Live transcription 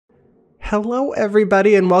Hello,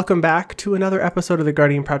 everybody, and welcome back to another episode of the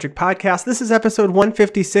Guardian Project podcast. This is episode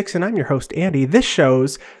 156, and I'm your host, Andy. This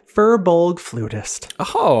show's Spellbook flutist.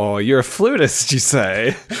 Oh, you're a flutist, you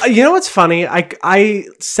say? You know what's funny? I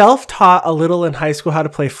self-taught a little in high school how to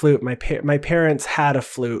play flute. My parents had a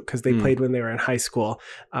flute because they played when they were in high school.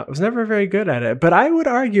 I was never very good at it, but I would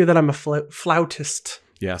argue that I'm a flautist.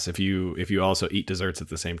 Yes, if you also eat desserts at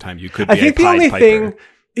the same time, you could be a Pied Piper.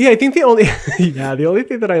 The only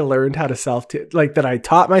thing that I learned how to that I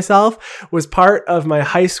taught myself was part of my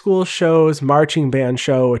high school show's marching band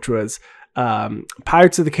show, which was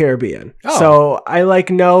Pirates of the Caribbean. Oh. So I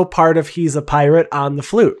know part of He's a Pirate on the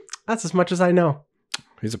flute. That's as much as I know.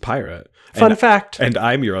 He's a pirate. Fun fact. And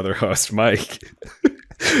I'm your other host, Mike.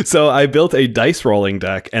 So I built a dice rolling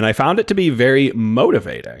deck, and I found it to be very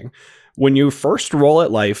motivating. When you first roll at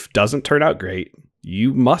life doesn't turn out great,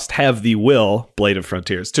 you must have the will, Blade of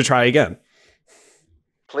Frontiers, to try again.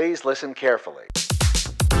 Please listen carefully.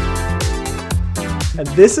 And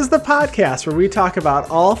this is the podcast where we talk about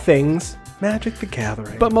all things Magic the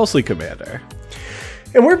Gathering. But mostly Commander.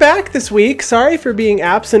 And we're back this week. Sorry for being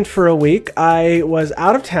absent for a week. I was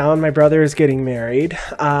out of town. My brother is getting married.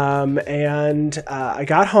 And I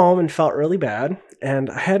got home and felt really bad.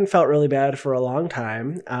 And I hadn't felt really bad for a long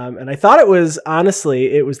time. And I thought it was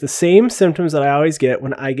the same symptoms that I always get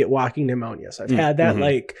when I get walking pneumonia. So I've had that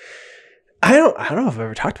I don't know if I've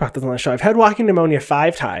ever talked about this on the show. I've had walking pneumonia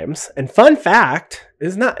 5 times. And fun fact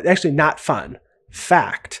is not fun.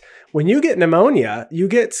 Fact. When you get pneumonia, you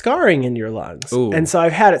get scarring in your lungs. Ooh. And so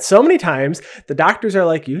I've had it so many times. The doctors are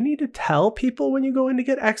like, you need to tell people when you go in to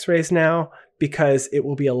get x-rays now, because it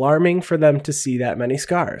will be alarming for them to see that many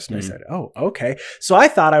scars. And I said, oh, okay. So I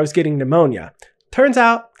thought I was getting pneumonia. Turns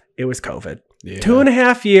out it was COVID. Yeah.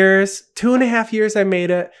 2.5 years I made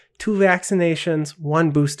it. 2 vaccinations,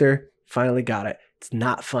 1 booster. Finally got it. It's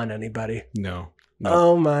not fun, anybody. No.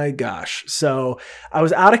 Oh my gosh. So I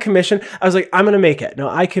was out of commission. I was like, I'm going to make it. No,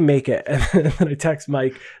 I can make it. And then I text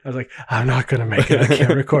Mike. I was like, I'm not going to make it. I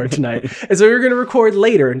can't record tonight. And so we were going to record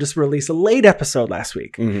later and just release a late episode last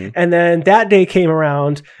week. And then that day came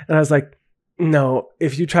around and I was like, no,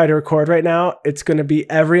 if you try to record right now, it's going to be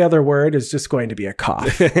every other word is just going to be a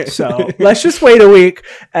cough. So let's just wait a week.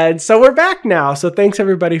 And so we're back now. So thanks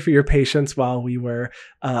everybody for your patience while we were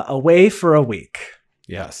away for a week.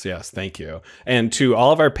 Yes, thank you. And to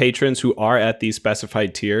all of our patrons who are at the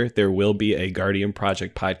specified tier, there will be a Guardian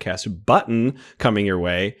Project podcast button coming your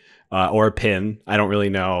way, or a pin. I don't really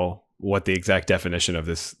know what the exact definition of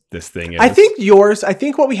this thing is. I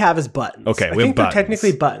think what we have is buttons. Okay, I think they're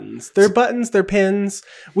technically buttons. They're buttons, they're pins.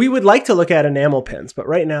 We would like to look at enamel pins, but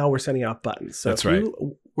right now we're sending out buttons. So that's right.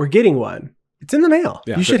 We're getting one. It's in the mail.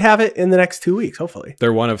 Yeah, you should have it in the next 2 weeks, hopefully.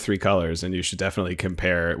 They're one of 3 colors, and you should definitely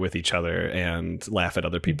compare with each other and laugh at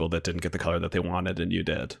other people that didn't get the color that they wanted and you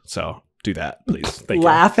did. So do that, please. Thank you.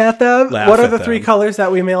 Laugh at them? What are the 3 colors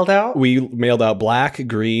that we mailed out? We mailed out black,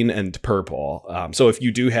 green, and purple. So if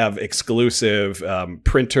you do have exclusive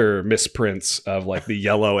printer misprints of like the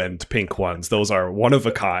yellow and pink ones, those are one of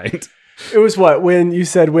a kind. It was when you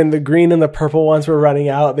said when the green and the purple ones were running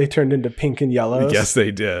out, they turned into pink and yellows? Yes,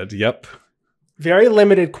 they did. Yep. Very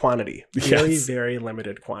limited quantity. Very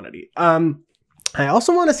limited quantity. I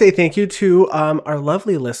also want to say thank you to our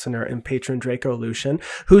lovely listener and patron Draco Lucian,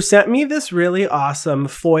 who sent me this really awesome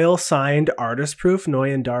foil signed artist proof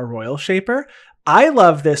Noyandar Royal Shaper. I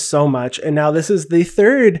love this so much. And now this is the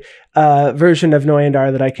 3rd version of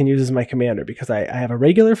Noyandar that I can use as my commander, because I have a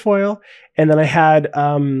regular foil. And then I had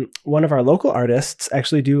one of our local artists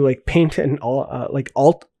actually do like paint and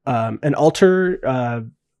alter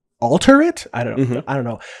it. I don't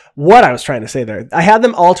know what I was trying to say there. I had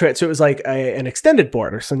them alter it so it was like an extended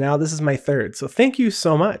border. So now this is my 3rd. So thank you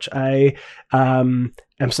so much. I am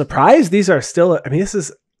surprised these are still. I mean, this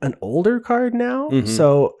is an older card now.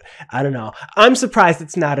 So I don't know. I'm surprised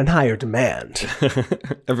it's not in higher demand.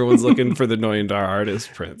 Everyone's looking for the Noyandar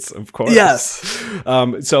artist prints, of course. Yes.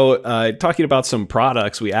 So talking about some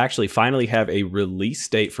products, we actually finally have a release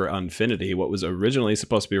date for Unfinity. What was originally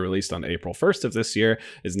supposed to be released on April 1st of this year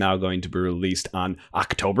is now going to be released on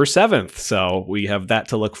October 7th. So we have that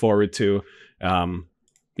to look forward to.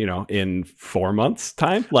 In 4 months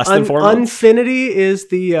time, less than 4 months. Unfinity is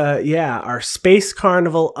the, our Space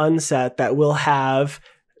Carnival unset that will have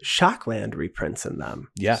Shockland reprints in them.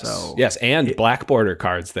 Yes. And black border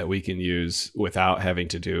cards that we can use without having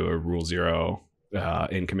to do a Rule 0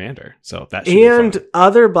 in Commander. So that should be fun.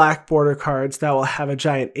 Other black border cards that will have a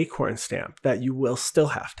giant acorn stamp that you will still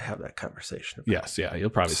have to have that conversation about. Yes. Yeah. You'll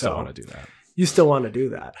probably still want to do that. You still want to do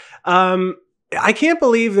that. I can't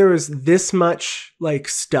believe there was this much like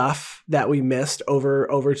stuff that we missed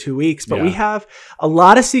over 2 weeks, but we have a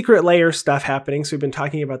lot of secret layer stuff happening. So we've been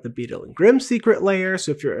talking about the Beetle and Grimm secret layer.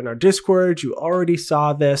 So if you're in our Discord, you already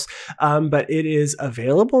saw this, but it is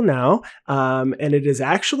available now, and it is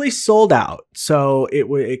actually sold out. So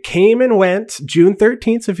it came and went June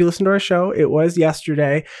 13th. So if you listen to our show, it was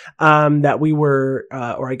yesterday that we were,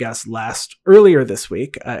 or I guess earlier this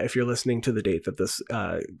week, if you're listening to the date that this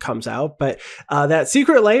comes out, but that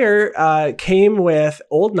secret layer came with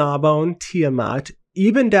Old Gnawbone, Tiamat,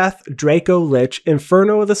 Eben Death, Draco Lich,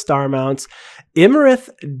 Inferno of the Starmounts, Imarith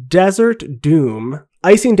Desert Doom,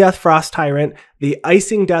 Icing Death Frost Tyrant, the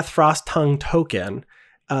Icing Death Frost Tongue token,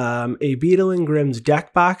 a Beetle and Grimm's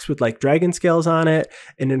deck box with like dragon scales on it,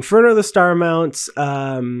 an Inferno of the Starmounts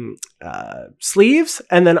sleeves,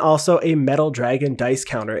 and then also a Metal Dragon dice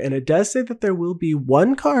counter. And it does say that there will be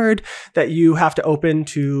one card that you have to open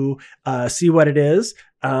to see what it is.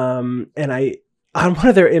 And on one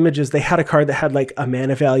of their images, they had a card that had like a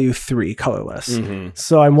mana value 3 colorless.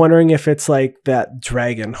 So I'm wondering if it's like that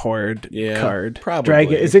Dragon Horde card.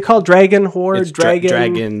 Probably. Is it called Dragon Horde? It's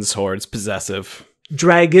Dragon's Horde. It's possessive.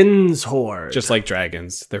 Dragon's Horde. Just like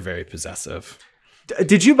dragons. They're very possessive.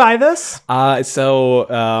 Did you buy this? So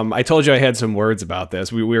I told you I had some words about this.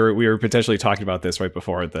 We were potentially talking about this right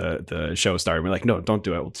before the show started. We're like, no, don't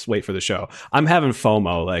do it. Let's wait for the show. I'm having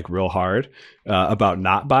FOMO like real hard about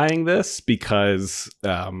not buying this because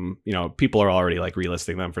people are already like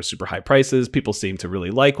relisting them for super high prices. People seem to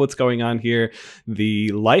really like what's going on here. The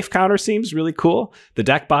life counter seems really cool. The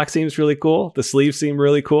deck box seems really cool. The sleeves seem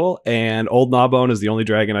really cool. And Old Gnawbone is the only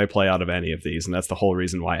dragon I play out of any of these, and that's the whole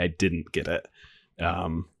reason why I didn't get it.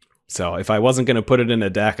 So if I wasn't going to put it in a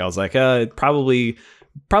deck, I was like, probably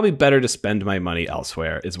better to spend my money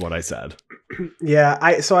elsewhere is what I said. Yeah.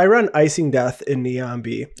 I run Icing Death in Neon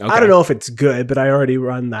B. Okay. I don't know if it's good, but I already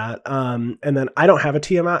run that. And then I don't have a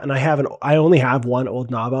Tiamat, and I only have one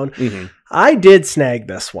Old Gnawbone. I did snag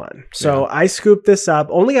this one. So I scooped this up,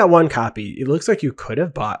 only got one copy. It looks like you could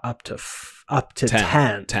have bought up to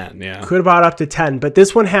 10. 10, yeah. Could have bought up to 10, but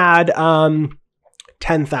this one had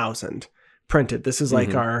 10,000. Printed. This is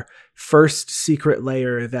like our first secret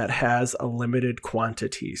layer that has a limited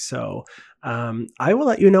quantity. So I will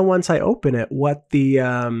let you know once I open it what the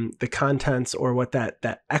contents or what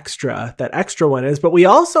that extra one is. But we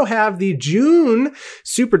also have the June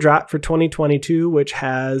Superdrop for 2022, which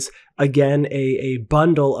has again a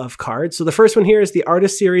bundle of cards. So the first one here is the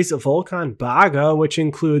Artist Series of Volkan Baga, which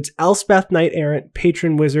includes Elspeth Knight Errant,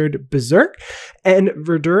 Patron Wizard, Berserk, and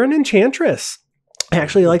Verduran Enchantress. I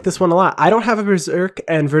actually like this one a lot. I don't have a Berserk,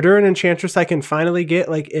 and Verduran Enchantress I can finally get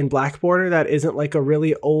like in black border that isn't like a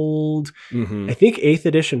really old, I think 8th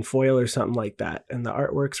edition foil or something like that. And the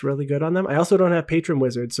artwork's really good on them. I also don't have Patron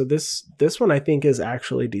Wizard, so this one I think is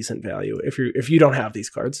actually decent value if you don't have these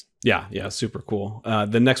cards. Yeah, super cool.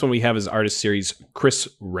 The next one we have is Artist Series Chris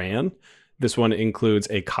Ran. This one includes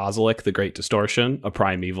a Kozilek, the Great Distortion, a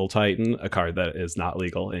Primeval Titan, a card that is not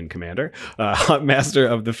legal in Commander, Master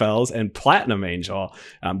of the Fells, and Platinum Angel.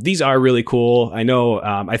 These are really cool. I know,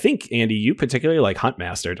 I think, Andy, you particularly like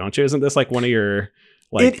Huntmaster, don't you? Isn't this like one of your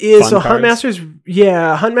it is. So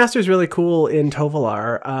Huntmaster's really cool in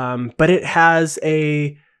Tovolar, but it has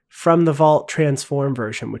a From the Vault transform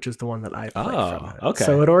version, which is the one that I play from it. Okay.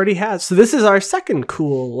 So it already has. So this is our second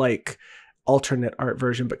cool, like, alternate art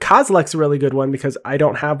version, but Kozilek's a really good one because I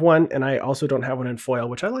don't have one, and I also don't have one in foil,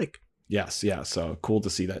 which I like. Yes, yeah. So cool to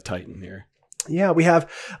see that Titan here. Yeah, we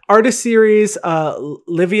have Artist Series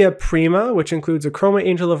Livia Prima, which includes a Chroma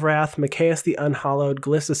Angel of Wrath, Machias the Unhallowed,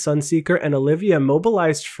 Glissa Sunseeker, and Olivia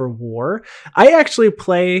Mobilized for War. I actually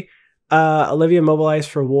play Olivia Mobilized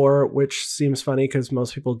for War, which seems funny because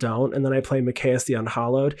most people don't. And then I play Machias the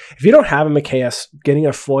Unhallowed. If you don't have a Machias, getting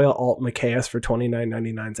a foil alt Machias for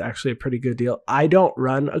 $29.99 is actually a pretty good deal. I don't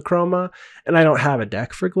run a Chroma, and I don't have a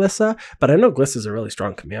deck for Glissa, but I know Glissa's a really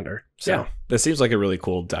strong commander. So. Yeah, this seems like a really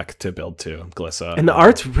cool deck to build too, Glissa. And the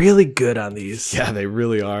art's really good on these. Yeah, they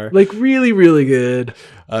really are. Like really, really good.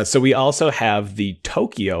 So we also have the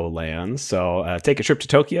Tokyo lands. So take a trip to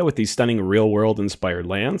Tokyo with these stunning real-world inspired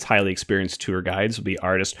lands. Highly experienced tour guides will be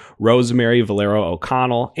artist Rosemary Valero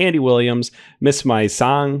O'Connell, Andy Williams, Miss Mai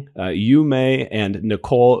Sang, Yume, and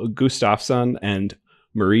Nicole Gustafsson, and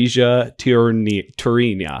Marija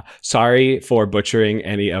Turina. Sorry for butchering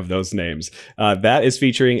any of those names. That is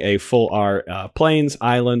featuring a full art plains,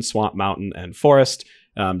 island, swamp, mountain, and forest.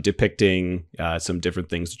 depicting some different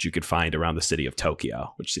things that you could find around the city of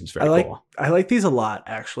Tokyo, which seems very cool. I like these a lot,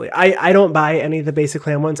 actually. I don't buy any of the basic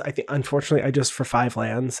land ones. I think, unfortunately, I just, for 5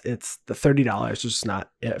 lands, it's the $30 is just not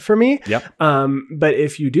it for me. Yep. But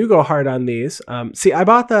if you do go hard on these, see, I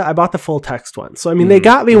bought the full text one. So I mean, they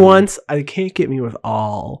got me once. I can't get me with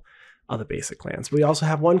all of the basic lands. We also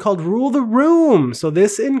have one called Rule the Room. So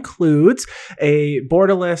this includes a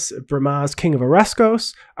borderless Bramaz, King of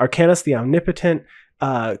Oreskos, Arcanus the Omnipotent,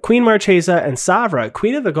 Queen Marchesa, and Savra,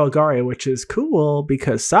 Queen of the Golgari, which is cool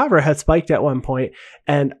because Savra had spiked at one point,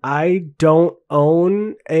 and I don't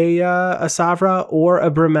own a Savra or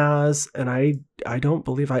a Bramaz, and I don't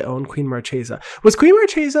believe I own Queen Marchesa. Was Queen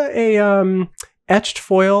Marchesa a etched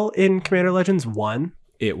foil in Commander Legends 1?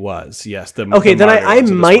 It was, yes. Then I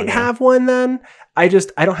might have one then. I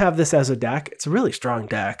don't have this as a deck. It's a really strong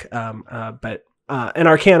deck. But and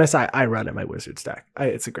Arcanus, I run in my Wizards deck.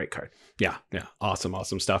 It's a great card. Yeah.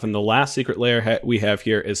 Awesome stuff. And the last secret layer we have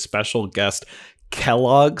here is special guest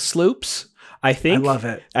Kellogg Sloops. I think I love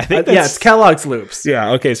it. I think it's Kellogg's Loops.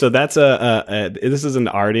 Yeah. Okay. So that's this is an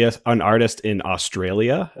artist in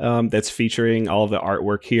Australia that's featuring all of the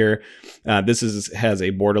artwork here. This has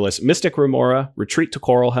a borderless Mystic Remora, Retreat to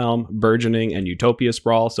Coralhelm, Burgeoning, and Utopia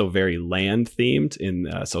Sprawl. So very land themed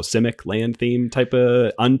so Simic land themed type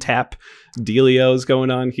of untap dealios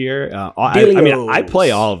going on here. I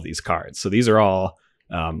play all of these cards, so these are all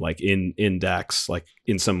like in decks, like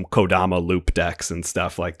in some Kodama loop decks and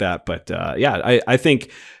stuff like that. But I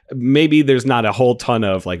think maybe there's not a whole ton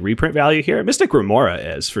of like reprint value here. Mystic Remora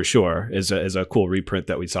is for sure is a cool reprint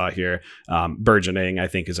that we saw here. Burgeoning, I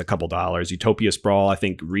think, is a couple dollars. Utopia Sprawl, I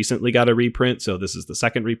think, recently got a reprint, so this is the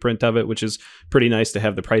second reprint of it, which is pretty nice to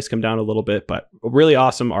have the price come down a little bit. But really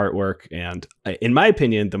awesome artwork, and in my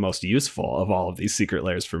opinion, the most useful of all of these secret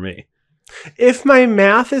layers for me. If my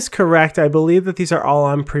math is correct, I believe that these are all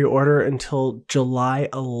on pre-order until July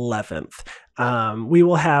 11th. We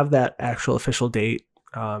will have that actual official date.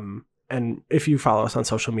 And if you follow us on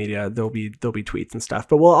social media, there'll be tweets and stuff.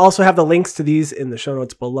 But we'll also have the links to these in the show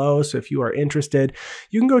notes below. So if you are interested,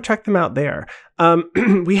 you can go check them out there.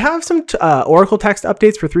 We have some Oracle text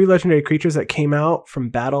updates for 3 legendary creatures that came out from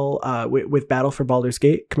Battle with Battle for Baldur's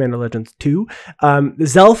Gate, Commander Legends 2.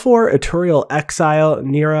 Zelfor, Eturial Exile,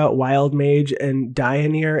 Nira, Wild Mage, and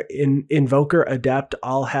Dioneer Invoker Adept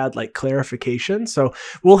all had like clarification. So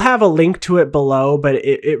we'll have a link to it below, but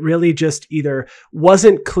it really just either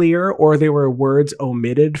wasn't clear or there were words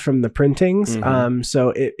omitted from the printings.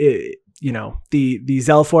 So the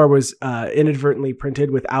Zelfor was inadvertently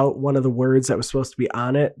printed without one of the words that was supposed to be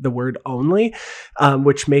on it, the word only,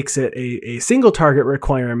 which makes it a single target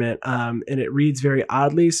requirement, and it reads very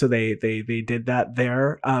oddly. So they did that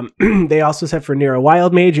there. They also said for Nira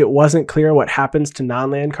Wild Mage, it wasn't clear what happens to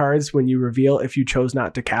non-land cards when you reveal if you chose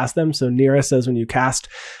not to cast them. So Nira says when you cast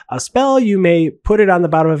a spell, you may put it on the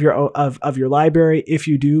bottom of your library. If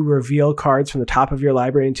you do reveal cards from the top of your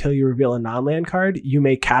library until you reveal a non-land card, you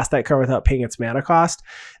may cast that card without paying its mana cost,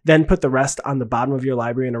 then put the rest on the bottom of your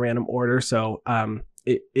library in a random order. So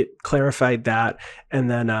it clarified that.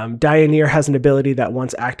 And then Dioneer has an ability that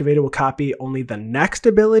once activated will copy only the next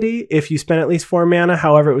ability if you spend at least 4 mana.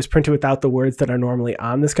 However, it was printed without the words that are normally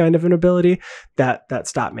on this kind of an ability that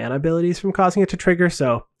stop mana abilities from causing it to trigger.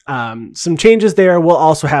 So some changes there. We'll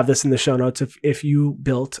also have this in the show notes if you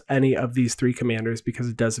built any of these 3 commanders, because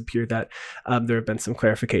it does appear that there have been some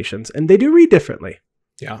clarifications and they do read differently.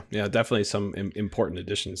 Yeah, definitely some important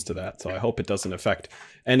additions to that. So I hope it doesn't affect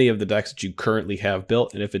any of the decks that you currently have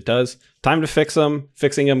built. And if it does, time to fix them.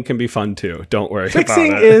 Fixing them can be fun too. Don't worry about it.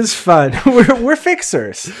 Fixing is fun. We're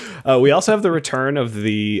fixers. We also have the return of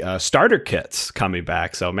the starter kits coming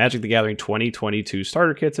back. So Magic the Gathering 2022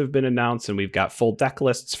 starter kits have been announced, and we've got full deck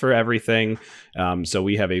lists for everything. So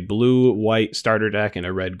we have a blue-white starter deck and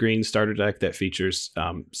a red-green starter deck that features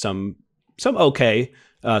some okay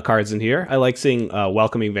cards in here. I like seeing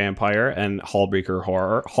Welcoming Vampire and Hallbreaker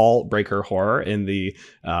Horror in the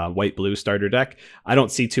white-blue starter deck. I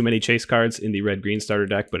don't see too many chase cards in the red-green starter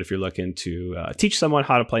deck, but if you're looking to teach someone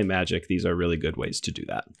how to play Magic, these are really good ways to do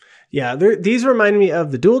that. Yeah, these remind me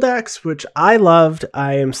of the dual decks, which I loved.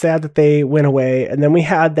 I am sad that they went away. And then we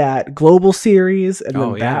had that Global Series, and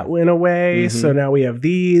then that went away. So now we have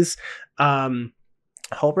these.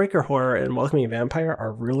 Hallbreaker Horror and Welcoming Vampire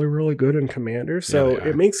are really, really good in Commander. So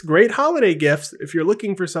it makes great holiday gifts if you're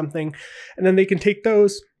looking for something. And then they can take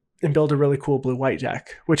those and build a really cool blue-white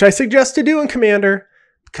deck, which I suggest to do in Commander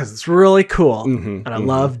because it's really cool. And I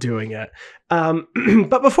love doing it.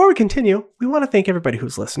 But before we continue, we want to thank everybody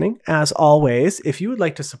who's listening. As always, if you would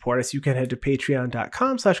like to support us, you can head to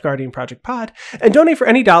patreon.com/guardianprojectpod and donate for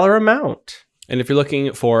any dollar amount. And if you're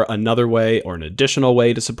looking for another way or an additional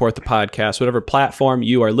way to support the podcast, whatever platform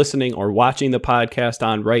you are listening or watching the podcast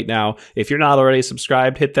on right now, if you're not already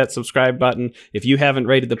subscribed, hit that subscribe button. If you haven't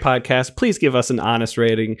rated the podcast, please give us an honest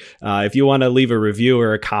rating. If you want to leave a review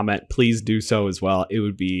or a comment, please do so as well. It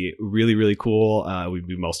would be really, really cool. We'd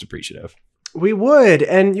be most appreciative. We would.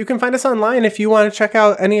 And you can find us online if you want to check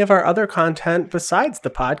out any of our other content besides the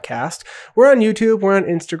podcast. We're on YouTube, we're on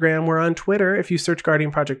Instagram, we're on Twitter. If you search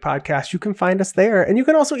Guardian Project Podcast, you can find us there. And you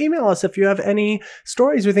can also email us if you have any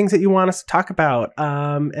stories or things that you want us to talk about.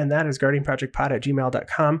 And that is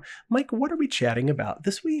guardianprojectpod@gmail.com. Mike, what are we chatting about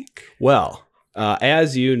this week? Well,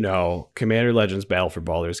 as you know, Commander Legends Battle for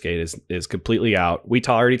Baldur's Gate is completely out. We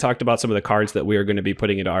already talked about some of the cards that we are going to be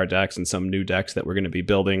putting into our decks and some new decks that we're going to be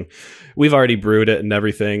building. We've already brewed it and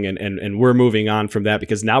everything, and we're moving on from that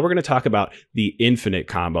because now we're going to talk about the infinite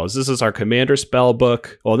combos. This is our Commander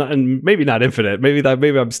Spellbook. Well, maybe not infinite. Maybe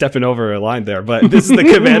I'm stepping over a line there, but this is the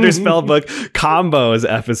Commander Spellbook combos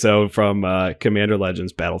episode from Commander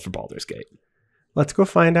Legends Battle for Baldur's Gate. Let's go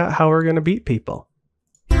find out how we're going to beat people.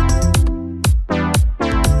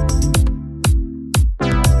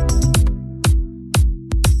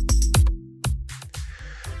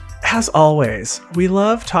 As always, we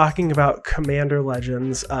love talking about Commander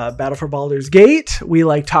Legends, Battle for Baldur's Gate. We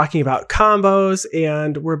like talking about combos,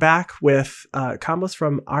 and we're back with combos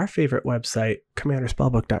from our favorite website,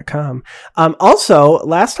 commanderspellbook.com. Also,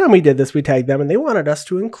 last time we did this, we tagged them, and they wanted us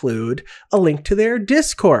to include a link to their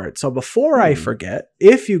Discord. So before I forget,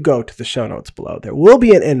 if you go to the show notes below, there will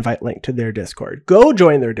be an invite link to their Discord. Go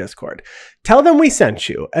join their Discord. Tell them we sent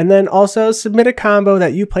you, and then also submit a combo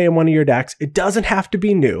that you play in one of your decks. It doesn't have to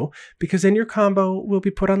be new, because then your combo will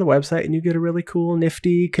be put on the website and you get a really cool,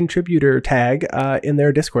 nifty contributor tag in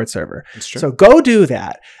their Discord server. So go do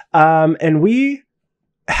that. And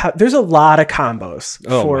there's a lot of combos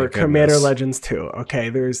for Commander Legends 2. Okay,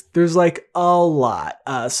 there's like a lot.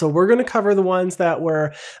 So we're going to cover the ones that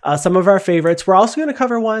were some of our favorites. We're also going to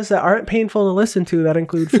cover ones that aren't painful to listen to that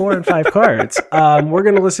include 4 and 5 cards. We're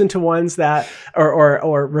going to listen to ones that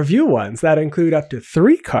or review ones that include up to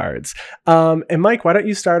 3 cards. And Mike, why don't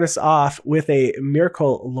you start us off with a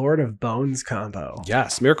Miracle Lord of Bones combo?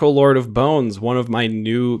 Yes, Miracle Lord of Bones, one of my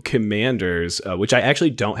new commanders, which I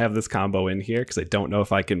actually don't have this combo in here because I don't know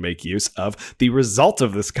if I can make use of the result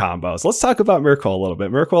of this combo. So let's talk about Miracle a little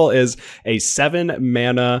bit. Miracle is a 7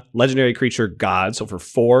 mana legendary creature god. So for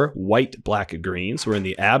 4 white, black, green. So we're in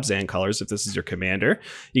the Abzan colors if this is your commander.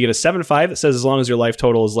 You get a 7/5 that says as long as your life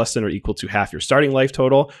total is less than or equal to half your starting life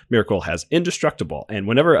total, Miracle has indestructible. And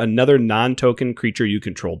whenever another non-token creature you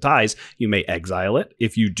control dies, you may exile it.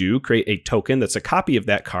 If you do, create a token that's a copy of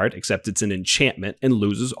that card, except it's an enchantment and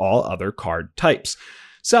loses all other card types.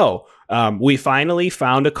 So we finally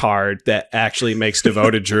found a card that actually makes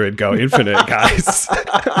Devoted Druid go infinite, guys.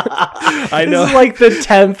 I know. This is like the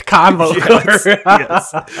 10th combo card.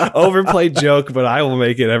 Yes. Overplayed joke, but I will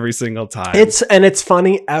make it every single time. It's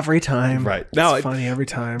funny every time. Right. Now, it's funny every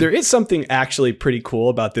time. There is something actually pretty cool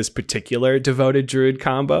about this particular Devoted Druid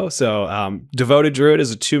combo. So Devoted Druid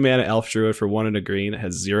is a 2 mana elf druid for 1 and a green. It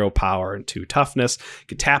has 0 power and 2 toughness. You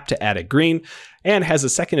can tap to add a green. And has a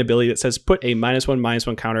second ability that says put a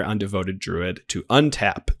 -1/-1 counter on Devoted Druid to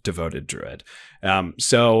untap Devoted Druid.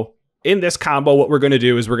 So in this combo, what we're going to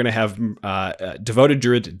do is we're going to have Devoted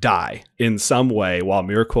Druid die in some way while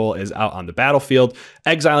Miracle is out on the battlefield,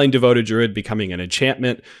 exiling Devoted Druid, becoming an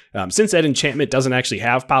enchantment. Since that enchantment doesn't actually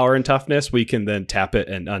have power and toughness, we can then tap it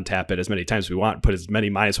and untap it as many times as we want, put as many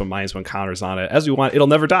 -1/-1 counters on it as we want. It'll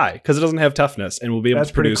never die because it doesn't have toughness, and we'll be able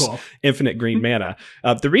to produce infinite green mana.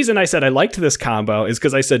 The reason I said I liked this combo is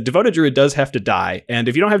because I said Devoted Druid does have to die, and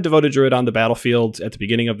if you don't have Devoted Druid on the battlefield at the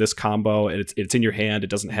beginning of this combo, and it's in your hand, it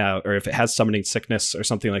doesn't have, or if it has Summoning Sickness or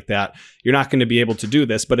something like that, you're not going to be able to do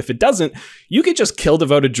this. But if it doesn't, you could just kill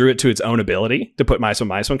Devoted Druid to its own ability to put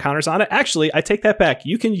 -1/-1 counters on it. Actually, I take that back.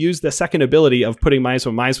 You can use the second ability of putting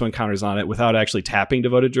 -1/-1 counters on it without actually tapping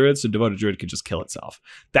Devoted Druid, so Devoted Druid could just kill itself.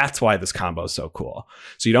 That's why this combo is so cool.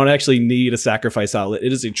 So you don't actually need a sacrifice outlet.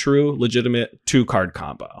 It is a true, legitimate 2-card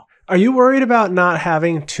combo. Are you worried about not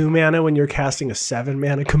having 2 mana when you're casting a 7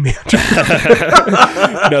 mana commander?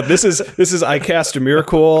 No, this is I cast a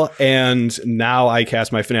Miracle, and now I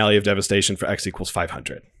cast my Finale of Devastation for X =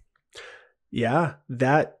 500. Yeah,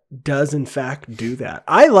 that does in fact do that.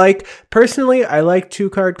 Personally, I like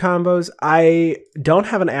 2-card combos. I don't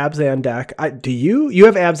have an Abzan deck. Do you? You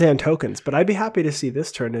have Abzan tokens, but I'd be happy to see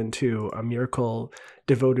this turn into a Miracle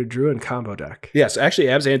Devoted Druid combo deck. Yes, actually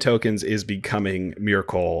Abzan tokens is becoming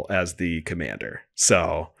Miracle as the commander.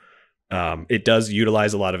 So It does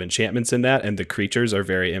utilize a lot of enchantments in that, and the creatures are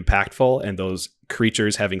very impactful, and those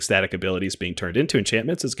creatures having static abilities being turned into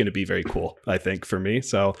enchantments is going to be very cool, I think, for me.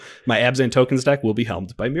 So my Abzan Tokens deck will be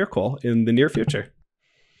helmed by Miracle in the near future.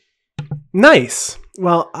 Nice.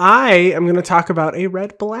 Well, I am going to talk about a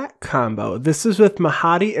red-black combo. This is with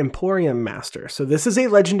Mahadi Emporium Master. So this is a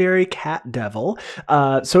legendary Cat Devil.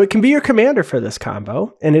 So it can be your commander for this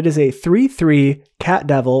combo, and it is a 3/3 Cat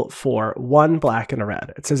Devil for 1 black and a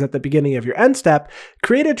red. It says at the beginning of your end step,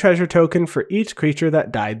 create a treasure token for each creature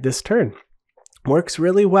that died this turn. Works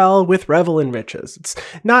really well with Revel in Riches. It's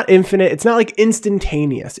not infinite. It's not like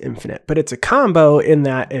instantaneous infinite, but it's a combo in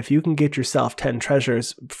that if you can get yourself 10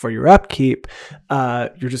 treasures for your upkeep,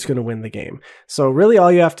 you're just going to win the game. So really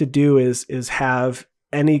all you have to do is have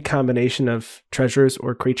any combination of treasures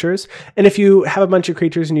or creatures. And if you have a bunch of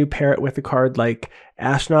creatures and you pair it with a card like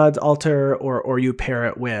Ashnod's Altar, or you pair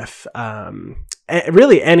it with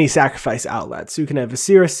really any sacrifice outlet. So you can have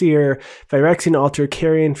Asira Seer, Phyrexian Altar,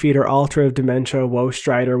 Carrion Feeder, Altar of Dementia, Woe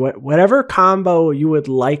Strider, whatever combo you would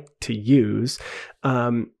like to use,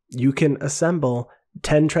 you can assemble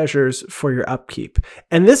 10 treasures for your upkeep.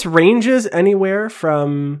 And this ranges anywhere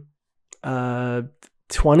from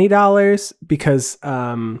 $20 because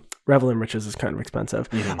Revel in Riches is kind of expensive,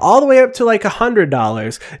 all the way up to like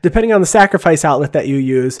 $100, depending on the sacrifice outlet that you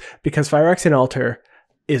use, because Phyrexian Altar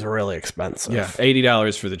is really expensive. Yeah,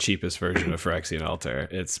 $80 for the cheapest version of Phyrexian Altar.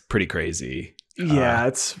 It's pretty crazy. Yeah,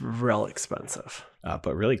 it's real expensive.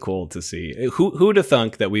 But really cool to see. Who'd have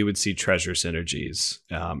thunk that we would see treasure synergies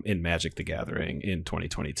in Magic the Gathering in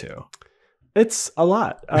 2022? It's a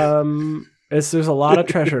lot. There's a lot of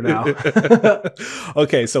treasure now.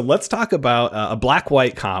 Okay, so let's talk about a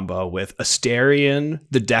black-white combo with Asterion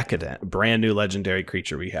the Decadent, brand new legendary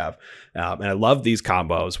creature we have. And I love these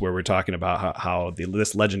combos where we're talking about how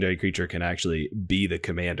this legendary creature can actually be the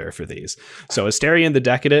commander for these. So Asterion the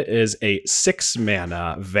Decadent is a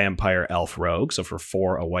 6-mana vampire elf rogue. So for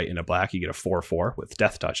 4, a white and a black, you get a 4/4 with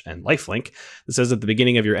Death Touch and Lifelink. It says at the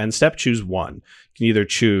beginning of your end step, choose one. You can either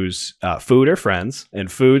choose food or friends.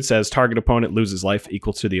 And food says target opponent loses life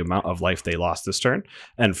equal to the amount of life they lost this turn.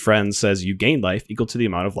 And friends says you gain life equal to the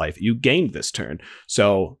amount of life you gained this turn.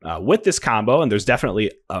 So with this combo, and there's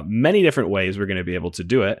definitely many different ways we're going to be able to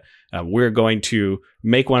do it, we're going to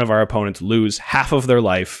make one of our opponents lose half of their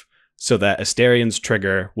life so that Asterion's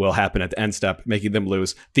trigger will happen at the end step, making them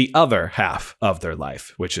lose the other half of their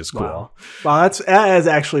life, which is cool. Wow, that is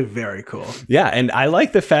actually very cool. Yeah, and I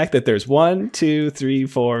like the fact that there's 1, 2, 3,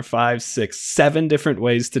 4, 5, 6, 7 different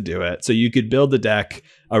ways to do it. So you could build the deck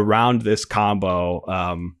around this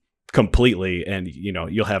combo completely, and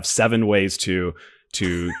you'll have 7 ways to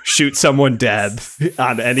shoot someone dead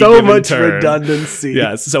on any given turn. So much redundancy.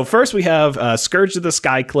 Yes. So first we have Scourge of the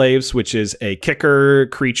Skyclaves, which is a kicker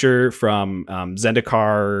creature from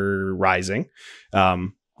Zendikar Rising.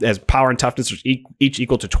 As power and toughness are each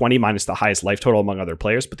equal to 20 minus the highest life total among other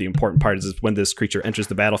players. But the important part is when this creature enters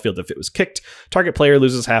the battlefield, if it was kicked, target player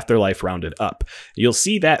loses half their life rounded up. You'll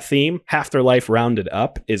see that theme, half their life rounded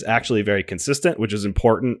up, is actually very consistent, which is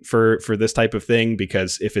important for this type of thing,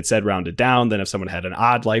 because if it said rounded down, then if someone had an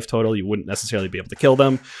odd life total, you wouldn't necessarily be able to kill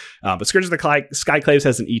them. But Scourge of the Skyclaves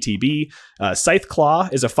has an ETB. Scythe Claw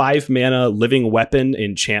is a 5-mana living weapon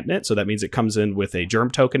enchantment. So that means it comes in with a germ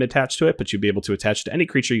token attached to it, but you'll be able to attach to any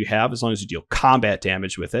creature you have as long as you deal combat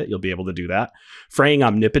damage with it. You'll be able to do that. Fraying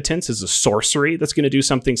Omnipotence is a sorcery that's going to do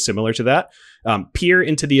something similar to that. Peer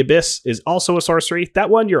into the Abyss is also a sorcery. That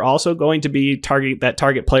one you're also going to be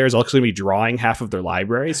target player is also going to be drawing half of their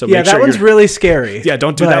library. So yeah, make that sure one's really scary. Yeah,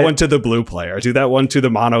 don't do that one to the blue player. Do that one to the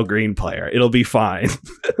mono green player. It'll be fine.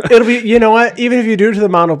 It'll be, you know what? Even if you do it to the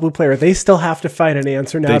mono blue player, they still have to find an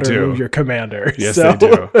answer now to remove your commander. Yes, they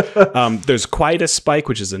do. There's Quietus Spike,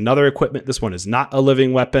 which is another equipment. This one is not a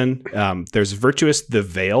living weapon. There's Virtuous the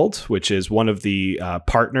Veiled, which is one of the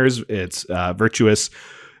partners. It's Virtuous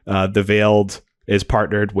the Veiled is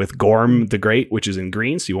partnered with Gorm the Great, which is in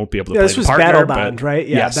green, so you won't be able to play the partner. Battle Bond, right?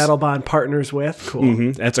 Yeah, yes. Battle Bond partners with.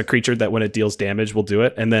 Cool. That's a creature that when it deals damage will do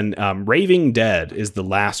it. And then Raving Dead is the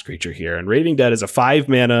last creature here. And Raving Dead is a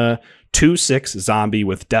 5-mana 2/6 zombie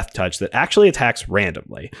with Death Touch that actually attacks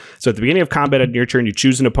randomly. So at the beginning of combat on your turn, you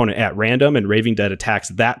choose an opponent at random, and Raving Dead attacks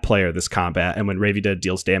that player this combat. And when Raving Dead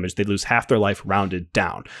deals damage, they lose half their life rounded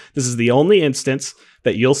down. This is the only instance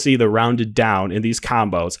that you'll see the rounded down in these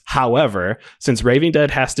combos. However, since Raving Dead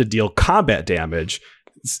has to deal combat damage,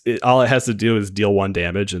 all it has to do is deal 1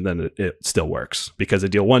 damage, and then it still works because they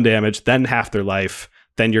deal 1 damage, then half their life,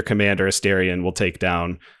 then your commander Asterion will take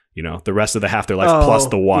down You know, the rest of the half their life plus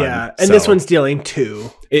the 1. Yeah, and this one's dealing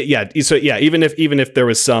 2. So even if there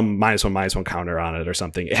was some -1/-1 counter on it or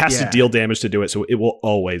something, it has to deal damage to do it. So it will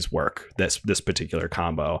always work. This particular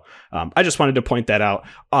combo. I just wanted to point that out.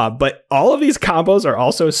 But all of these combos are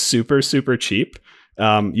also super cheap.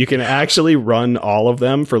 You can actually run all of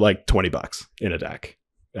them for like $20 in a deck.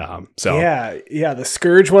 The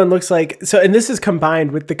Scourge one looks like and this is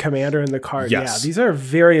combined with the commander and the card. Yes. Yeah, these are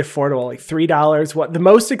very affordable, like $3. What the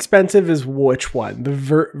most expensive is which one? The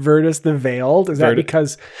Virtus the Veiled? Is that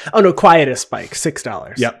because Quietus Spike,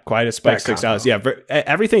 $6. Yep, Quietus Spike, $6. Yeah,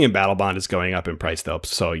 everything in Battle Bond is going up in price though.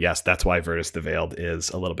 So yes, that's why Virtus the Veiled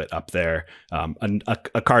is a little bit up there.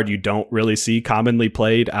 A card you don't really see commonly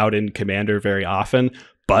played out in Commander very often,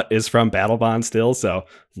 but is from Battle Bond still. So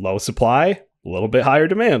low supply, a little bit higher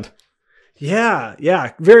demand. Yeah.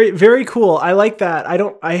 Very, very cool. I like that.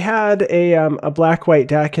 I had a black-white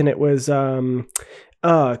deck, and it was Karlov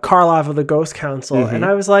of the Ghost Council. And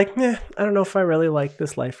I was like, I don't know if I really like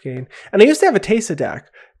this life gain. And I used to have a Teysa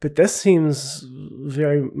deck, but this seems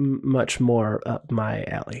very much more up my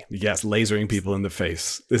alley. Yes, lasering people in the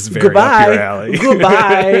face. This is very up your alley.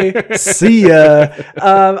 Goodbye. See ya.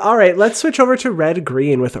 All right, let's switch over to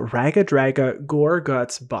red-green with Raga Draga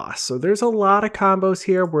Gore-Guts Boss. So there's a lot of combos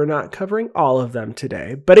here. We're not covering all of them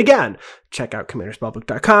today. But again, check out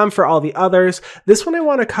commanderspellbook.com for all the others. This one I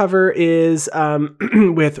want to cover is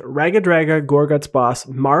with Raga Draga Gore-Guts Boss,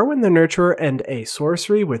 Marwyn the Nurturer, and a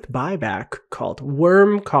sorcery with buyback called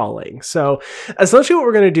Worm Calling. So essentially what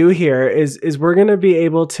we're going to do here is we're going to be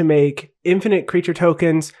able to make infinite creature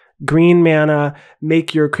tokens, green mana,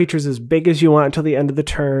 make your creatures as big as you want until the end of the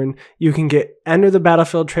turn. You can get enter the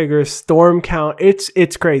battlefield triggers, storm count.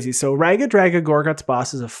 It's crazy. So Raga Draga Gore-Guts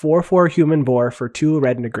Boss is a 4/4 human boar for 2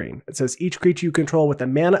 red and a green. It says each creature you control with a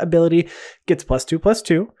mana ability gets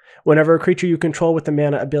 +2/+2. Whenever a creature you control with the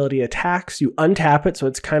mana ability attacks, you untap it, so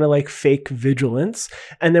it's kind of like fake vigilance.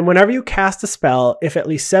 And then whenever you cast a spell, if at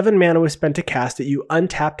least 7 mana was spent to cast it, you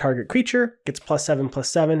untap target creature, gets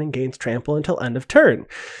 +7/+7, and gains trample until end of turn.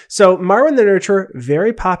 So Marwyn the Nurturer,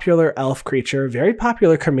 very popular elf creature, very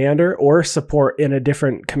popular commander or support in a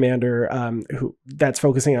different commander that's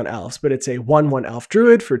focusing on elves, but it's a 1/1 elf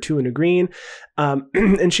druid for 2 and a green.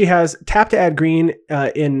 And she has tap to add green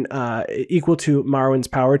equal to Marwyn's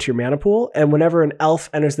power to your mana pool. And whenever an elf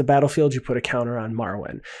enters the battlefield, you put a counter on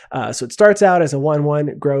Marwyn. So it starts out as a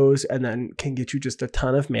 1/1, grows, and then can get you just a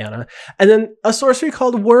ton of mana. And then a sorcery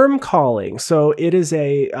called Worm Calling. So it is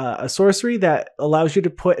a sorcery that allows you to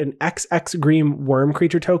put an XX green worm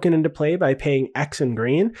creature token into play by paying X in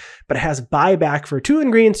green, but it has buyback for 2 in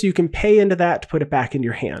green, so you can pay into that to put it back in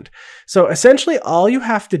your hand. So essentially all you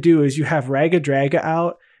have to do is you have Raga Draga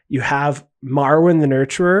out, you have Marwyn the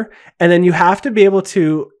Nurturer, and then you have to be able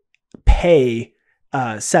to pay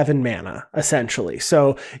 7 mana, essentially.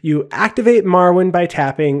 So you activate Marwyn by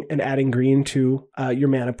tapping and adding green to your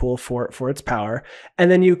mana pool for its power. And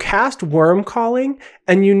then you cast Worm Calling,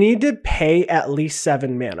 and you need to pay at least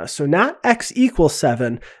 7 mana. So not X equals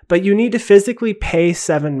 7, but you need to physically pay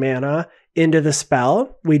 7 mana into the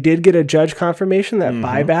spell. We did get a judge confirmation that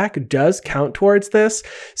buyback does count towards this.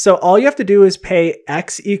 So all you have to do is pay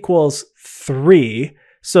X equals 3,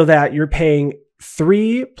 so that you're paying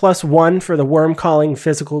 3 + 1 for the Worm Calling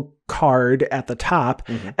physical card at the top,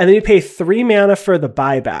 and then you pay 3 mana for the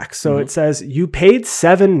buyback. So it says you paid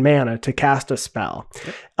 7 mana to cast a spell.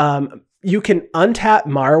 You can untap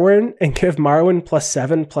Marwyn and give Marwyn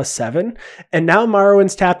 +7/+7, and now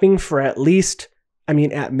Marwyn's tapping for at least,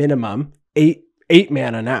 at minimum, 8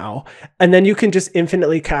 mana now, and then you can just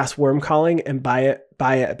infinitely cast Worm Calling and buy it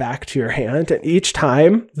back to your hand. And each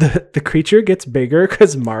time the creature gets bigger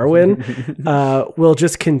because Marwyn will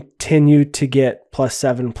just continue to get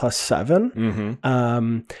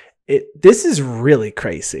 +7/+7. This is really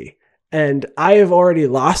crazy, and I have already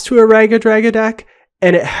lost to a Raga Draga deck,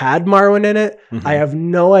 and it had Marwyn in it. I have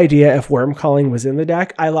no idea if Worm Calling was in the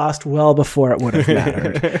deck. I lost well before it would have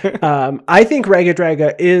mattered. I think Raga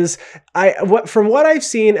Draga is, from what I've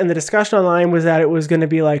seen and the discussion online was that it was going to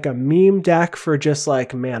be like a meme deck for just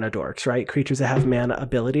like mana dorks, right? Creatures that have mana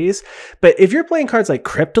abilities. But if you're playing cards like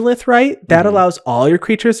Cryptolith, right? That allows all your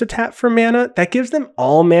creatures to tap for mana. That gives them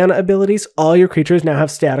all mana abilities. All your creatures now have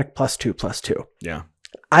static +2/+2. Yeah.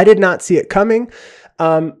 I did not see it coming.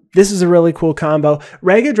 This is a really cool combo.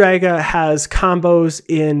 Rega Draga has combos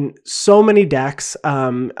in so many decks.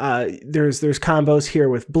 There's combos here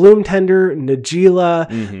with Bloom Tender, Najeela,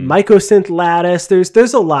 Mycosynth Lattice.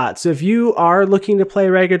 There's a lot. So if you are looking to play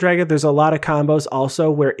Rega Draga, there's a lot of combos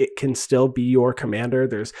also where it can still be your commander.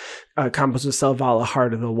 There's combos with Selvala,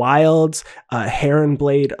 Heart of the Wilds, Heron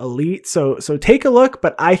Blade Elite. So take a look.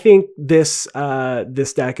 But I think this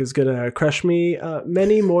deck is gonna crush me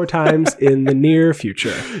many more times in the near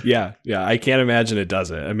future. Yeah, I can't imagine it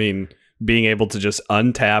doesn't. I mean, being able to just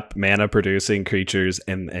untap mana producing creatures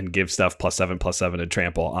and give stuff +7/+7 and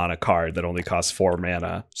trample on a card that only costs 4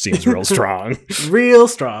 mana seems real strong. Real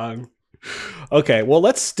strong. Okay, well,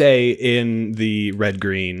 let's stay in the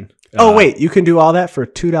red-green. Oh, wait, you can do all that for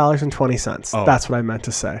 $2.20. Oh. That's what I meant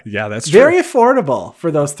to say. Yeah, that's true. Very affordable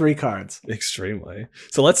for those 3 cards. Extremely.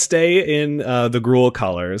 So let's stay in the Gruul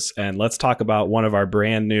colors, and let's talk about one of our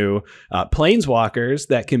brand new planeswalkers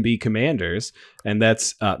that can be commanders, and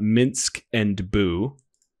that's Minsc and Boo.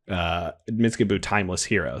 Minsc and Boo Timeless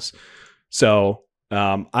Heroes. So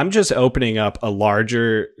I'm just opening up a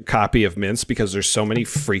larger copy of Minsc because there's so many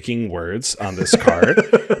freaking words on this card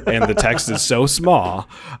and the text is so small.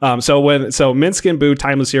 So Minsc and Boo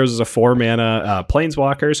Timeless Heroes is a 4-mana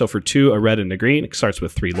planeswalker. So for 2, a red and a green, it starts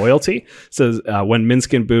with 3 loyalty. It says when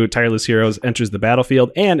Minsc and Boo Tireless Heroes enters the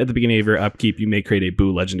battlefield and at the beginning of your upkeep, you may create a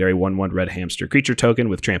Boo legendary 1/1 red hamster creature token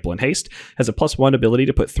with trample and haste. Has a +1 ability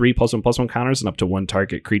to put 3 +1/+1 counters on up to 1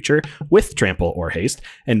 target creature with trample or haste,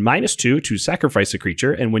 and -2 to sacrifice a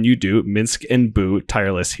creature, and when you do, Minsc and Boo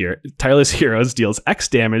Tireless Heroes deals X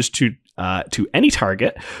damage to any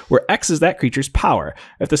target, where X is that creature's power.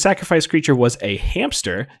 If the sacrificed creature was a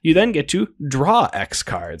hamster, you then get to draw X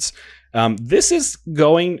cards. This is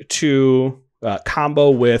going to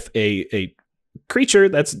combo with a creature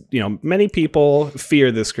that's, many people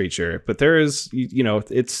fear this creature, but there is,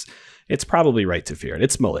 it's probably right to fear it.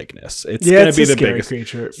 It's Malignus. It's going to be the biggest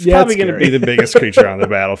creature. It's probably going to be the biggest creature on the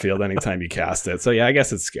battlefield anytime you cast it. So yeah, I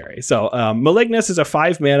guess it's scary. So Malignus is a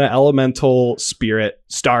 5-mana elemental spirit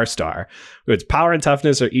star. Its power and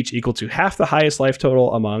toughness are each equal to half the highest life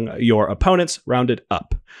total among your opponents, rounded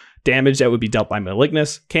up. Damage that would be dealt by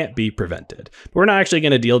Malignus can't be prevented. But we're not actually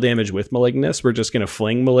going to deal damage with Malignus. We're just going to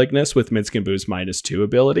fling Malignus with Minsc and Boo's -2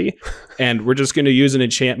 ability. And we're just going to use an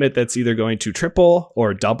enchantment that's either going to triple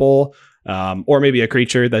or double, or maybe a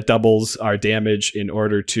creature that doubles our damage in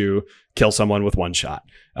order to kill someone with 1 shot.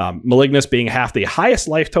 Malignus being half the highest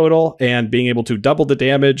life total and being able to double the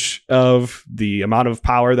damage of the amount of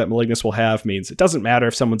power that Malignus will have means it doesn't matter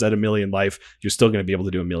if someone's at 1,000,000 life, you're still going to be able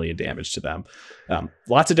to do 1,000,000 damage to them.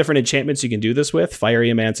 Lots of different enchantments you can do this with. Fiery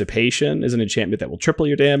Emancipation is an enchantment that will triple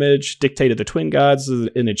your damage. Dictate of the Twin Gods is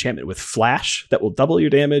an enchantment with Flash that will double your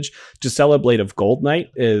damage. Gisela Blade of Gold Knight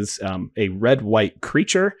is a red-white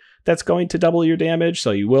creature that's going to double your damage.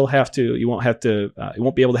 So you won't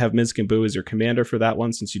be able to have Minsc and Boo as your commander for that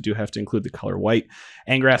one, since you do have to include the color white.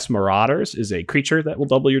 Angrath's Marauders is a creature that will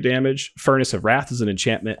double your damage. Furnace of Wrath is an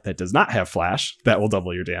enchantment that does not have Flash that will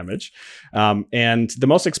double your damage. And the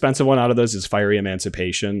most expensive one out of those is Fiery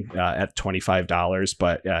Emancipation at $25.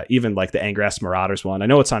 But even like the Angrath's Marauders one, I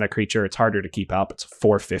know it's on a creature, it's harder to keep up. It's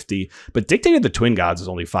 $4.50. But Dictate of the Twin Gods is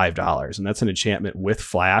only $5, and that's an enchantment with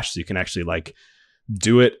Flash, so you can actually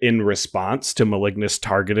do it in response to Malignus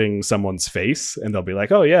targeting someone's face, and they'll be like,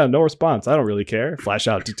 oh yeah, no response, I don't really care. Flash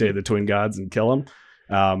out Dictate of the Twin Gods and kill them.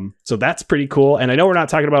 So that's pretty cool. And I know we're not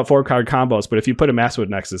talking about 4-card combos, but if you put a Masswood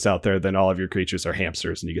Nexus out there, then all of your creatures are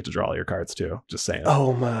hamsters and you get to draw all your cards too. Just saying.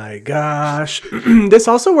 Oh my gosh. This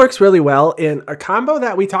also works really well in a combo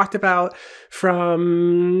that we talked about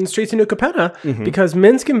from Streets of New Capenna, because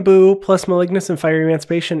Minsc and Boo plus Malignus and Fiery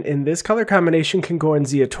Emancipation in this color combination can go in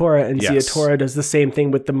Ziatora, and Ziatora does the same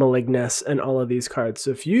thing with the Malignus and all of these cards.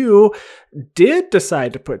 So if you did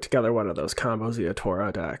decide to put together one of those combo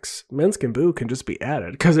Ziatora decks, Minsc and Boo can just be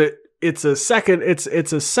added, because it's a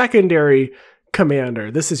secondary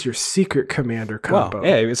commander. This is your secret commander combo.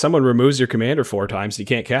 Well, hey, if someone removes your commander 4 times, you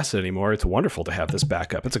can't cast it anymore. It's wonderful to have this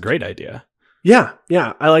backup. It's a great idea. Yeah,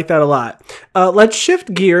 I like that a lot. Let's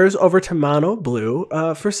shift gears over to Mono Blue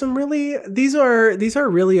for some these are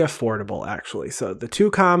really affordable, actually. So the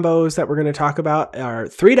 2 combos that we're going to talk about are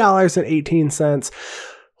 $3.18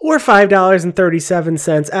 or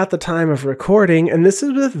 $5.37 at the time of recording, and this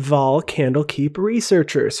is with Vol Candlekeep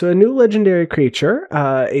Researcher. So a new legendary creature,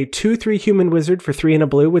 a 2/3 human wizard for 3 and a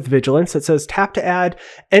blue with vigilance that says tap to add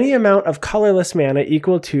any amount of colorless mana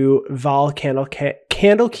equal to Vol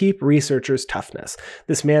Candlekeep Researcher's toughness.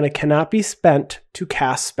 This mana cannot be spent to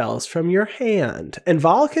cast spells from your hand. And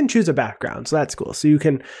Vol can choose a background, so that's cool. So you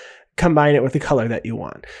can combine it with the color that you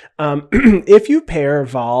want. If you pair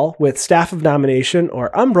Vol with Staff of Domination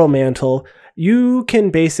or Umbral Mantle, you can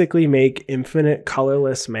basically make infinite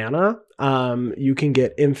colorless mana. You can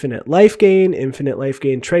get infinite life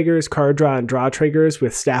gain triggers, card draw, and draw triggers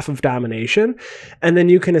with Staff of Domination. And then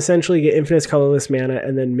you can essentially get infinite colorless mana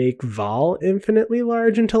and then make Vol infinitely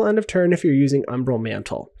large until end of turn if you're using Umbral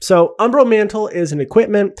Mantle. So Umbral Mantle is an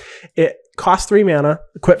equipment. It costs 3 mana,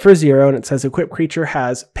 equip for 0, and it says equip creature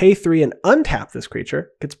has pay 3 and untap this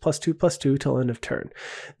creature. Gets +2/+2 till end of turn.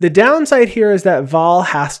 The downside here is that Vol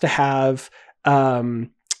has to have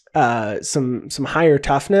some higher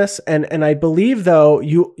toughness, and I believe though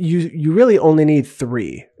you really only need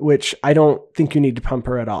 3, which I don't think you need to pump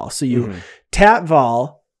her at all. So you tap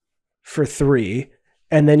Vol for 3,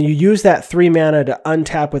 and then you use that 3 mana to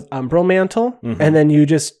untap with Umbral Mantle, and then you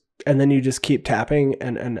just keep tapping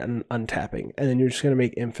and untapping, and then you're just going to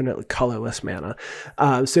make infinitely colorless mana.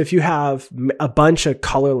 So if you have a bunch of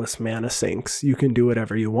colorless mana sinks, you can do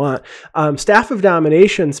whatever you want. Staff of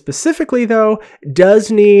Domination specifically, though,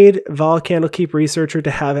 does need Vol Candlekeep Researcher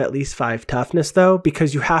to have at least 5 toughness, though,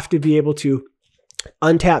 because you have to be able to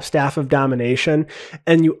untap Staff of Domination,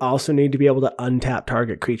 and you also need to be able to untap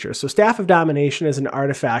target creatures. So Staff of Domination is an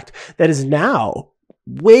artifact that is now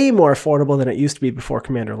way more affordable than it used to be before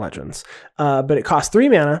Commander Legends. But it costs 3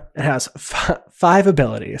 mana. It has 5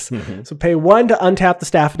 abilities. So pay 1 to untap the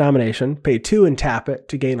Staff of Domination, pay 2 and tap it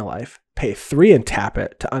to gain a life, pay 3 and tap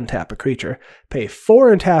it to untap a creature, pay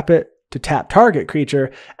 4 and tap it to tap target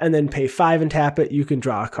creature, and then pay 5 and tap it, you can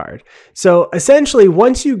draw a card. So essentially,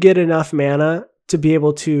 once you get enough mana to be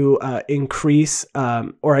able to increase,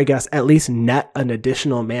 or I guess at least net an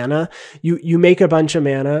additional mana, you make a bunch of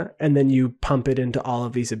mana and then you pump it into all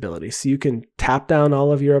of these abilities. So you can tap down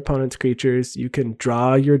all of your opponent's creatures, you can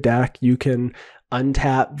draw your deck, you can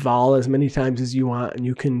untap Vol as many times as you want, and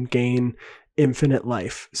you can gain infinite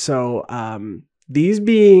life. So these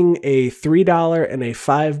being a $3 and a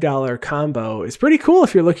 $5 combo is pretty cool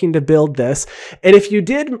if you're looking to build this. And if you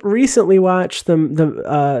did recently watch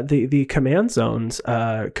the Command Zones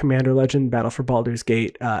Commander Legend Battle for Baldur's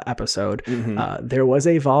Gate episode, there was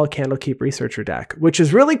a Vol Candlekeep Researcher deck, which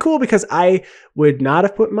is really cool because I would not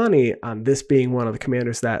have put money on this being one of the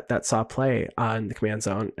commanders that saw play on the Command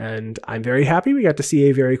Zone. And I'm very happy we got to see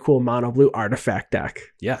a very cool mono blue artifact deck.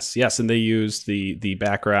 Yes, and they used the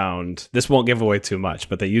background. This won't give away too much,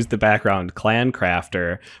 but they used the background Clan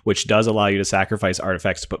Crafter, which does allow you to sacrifice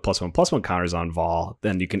artifacts to put +1/+1 counters on Vol.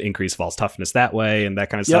 Then you can increase Vol's toughness that way and that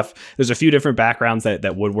kind of stuff. There's a few different backgrounds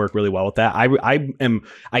that would work really well with that.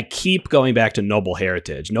 I keep going back to Noble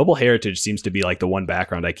Heritage. Noble Heritage seems to be like the one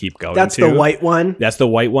background I keep going to. That's the white one. That's the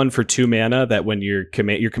white one for 2 mana that when your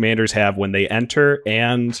commanders have when they enter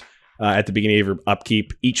and at the beginning of your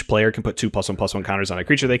upkeep, each player can put 2 +1/+1 counters on a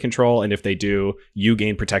creature they control, and if they do, you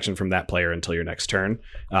gain protection from that player until your next turn.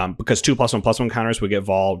 Because 2 +1/+1 counters would get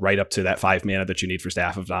Vol right up to that 5 mana that you need for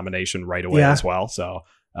Staff of Domination right away as well. So,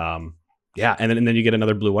 yeah, and then you get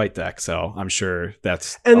another blue-white deck. So I'm sure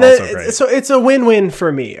that's also great. So it's a win-win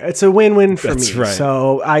for me. It's a win-win for me. Right.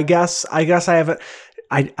 So I guess I haven't.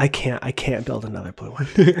 I can't build another blue one.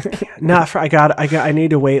 I need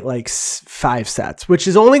to wait like 5 sets, which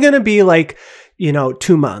is only going to be like,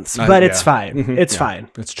 2 months, but it's fine. It's fine.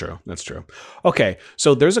 That's true. Okay.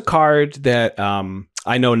 So there's a card that,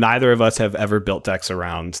 I know neither of us have ever built decks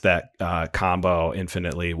around that combo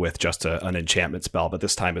infinitely with just an enchantment spell, but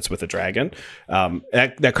this time it's with a dragon.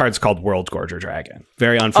 That card's called World Gorger Dragon.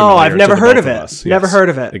 Very unfamiliar. Oh, I've never heard of it. Yes, never heard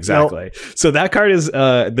of it. Exactly. Nope. So that card is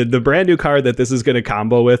the brand new card that this is going to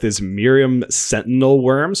combo with is Miriam Sentinel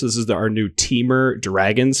Worm. So this is our new Teamer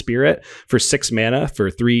Dragon Spirit for 6 mana for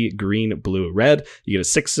 3 green, blue, red. You get a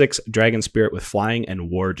 6/6 Dragon Spirit with flying and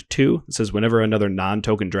ward 2. It says whenever another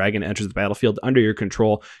non-token dragon enters the battlefield under your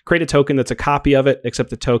control, create a token that's a copy of it,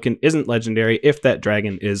 except the token isn't legendary if that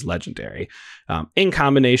dragon is legendary. In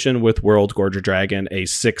combination with World Gorger Dragon, a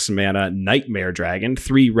 6 mana Nightmare Dragon,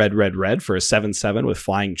 3 red, red, red for a 7/7 with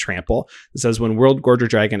flying trample. It says when World Gorger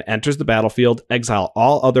Dragon enters the battlefield, exile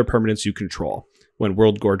all other permanents you control. When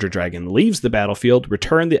World Gorger Dragon leaves the battlefield,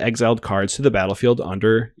 return the exiled cards to the battlefield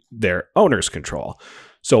under their owner's control.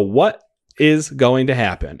 So what is going to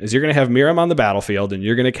happen is you're going to have Miriam on the battlefield and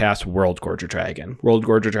you're going to cast World Gorger Dragon. World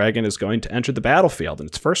Gorger Dragon is going to enter the battlefield and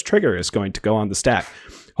its first trigger is going to go on the stack.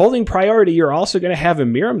 Holding priority, you're also going to have a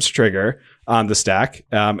Mirim's trigger on the stack.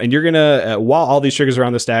 And you're going to, while all these triggers are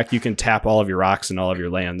on the stack, you can tap all of your rocks and all of your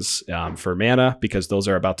lands for mana, because those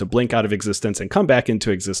are about to blink out of existence and come back into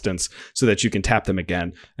existence so that you can tap them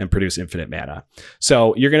again and produce infinite mana.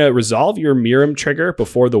 So you're going to resolve your Mirim trigger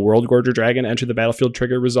before the World Gorger Dragon Enter the Battlefield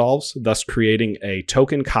trigger resolves, thus creating a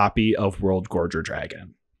token copy of World Gorger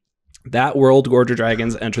Dragon. That World Gorger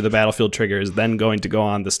Dragon's Enter the Battlefield trigger is then going to go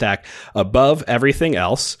on the stack above everything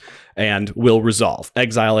else and will resolve,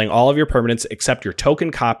 exiling all of your permanents except your token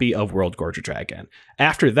copy of World Gorger Dragon.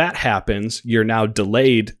 After that happens, your now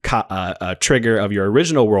delayed trigger of your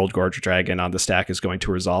original World Gorger Dragon on the stack is going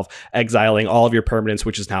to resolve, exiling all of your permanents,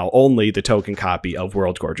 which is now only the token copy of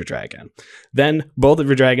World Gorger Dragon. Then both of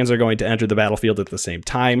your dragons are going to enter the battlefield at the same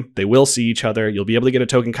time. They will see each other. You'll be able to get a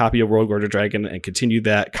token copy of World Gorger Dragon and continue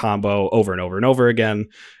that combo over and over and over again.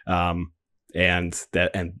 And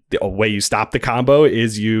the way you stop the combo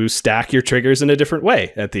is you stack your triggers in a different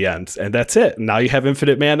way at the end, and that's it. Now you have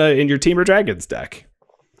infinite mana in your Team or Dragons deck.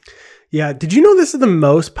 Yeah, did you know this is the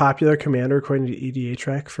most popular commander according to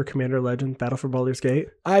EDHREC for Commander Legends Battle for Baldur's Gate?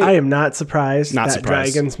 I am not surprised that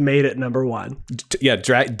Dragons made it #1. Yeah,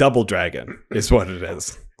 Double Dragon is what it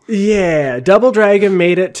is. Yeah, Double Dragon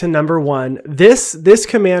made it to #1. This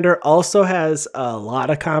commander also has a lot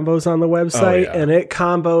of combos on the website, and it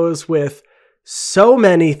combos with so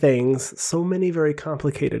many things, so many very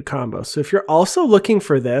complicated combos. So if you're also looking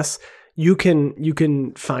for this, you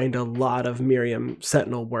can find a lot of Miriam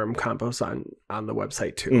Sentinel Worm combos on the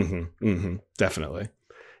website too. Definitely.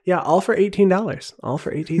 Yeah, all for $18. All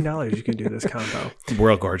for $18, you can do this combo.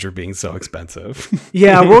 World Gorger being so expensive.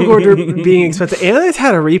 Yeah, World Gorger being expensive, and it's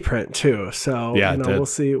had a reprint too. So yeah, we'll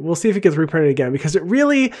see if it gets reprinted again, because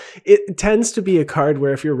it tends to be a card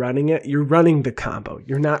where if you're running it, you're running the combo.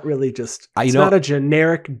 You're not really just. It's not a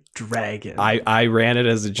generic dragon. I ran it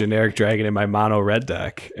as a generic dragon in my mono red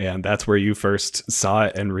deck, and that's where you first saw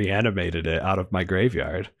it and reanimated it out of my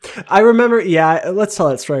graveyard. I remember. Yeah, let's tell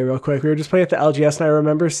that story real quick. We were just playing at the LGS, and I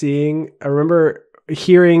remember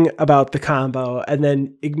hearing about the combo, and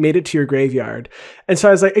then it made it to your graveyard. And so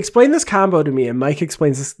I was like, explain this combo to me. And Mike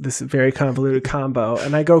explains this very convoluted combo.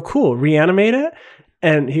 And I go, cool, reanimate it.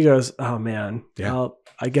 And he goes, oh man, well,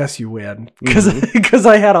 I guess you win, because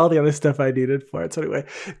I had all the other stuff I needed for it. So anyway,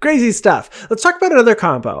 crazy stuff. Let's talk about another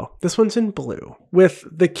combo. This one's in blue with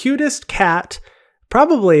the cutest cat,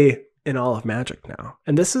 probably in all of Magic now.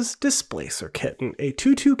 And this is Displacer Kitten, a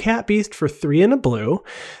 2/2 cat beast for 3 and a blue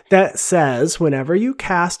that says whenever you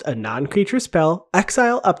cast a non-creature spell,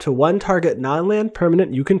 exile up to 1 target non-land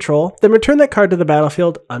permanent you control, then return that card to the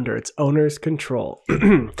battlefield under its owner's control.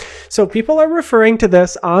 So people are referring to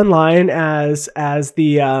this online as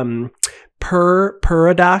the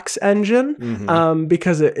Paradox engine,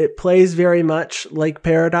 because it plays very much like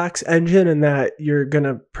Paradox engine, in that you're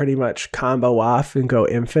gonna pretty much combo off and go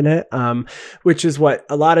infinite, which is what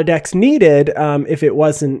a lot of decks needed. If it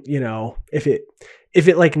wasn't, if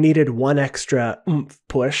it like needed one extra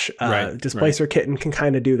push, Displacer Kitten can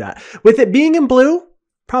kind of do that. With it being in blue,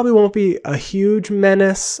 probably won't be a huge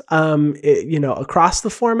menace, across the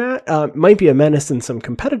format. Might be a menace in some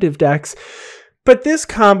competitive decks, but this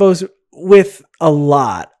combos with a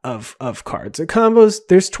lot of cards.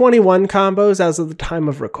 There's 21 combos as of the time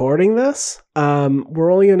of recording this.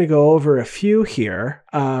 We're only going to go over a few here,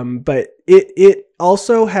 but it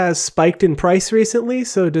also has spiked in price recently.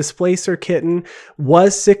 So Displacer Kitten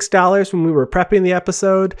was $6 when we were prepping the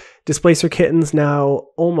episode. Displacer Kitten's now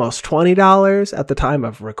almost $20 at the time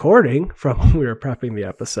of recording from when we were prepping the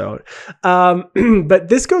episode. But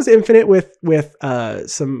this goes infinite with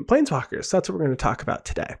some Planeswalkers. So that's what we're going to talk about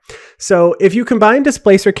today. So if you combine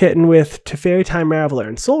Displacer Kitten with Teferi Time Raveler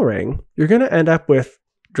and Sol Ring, you're going to end up with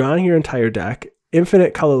drawing your entire deck,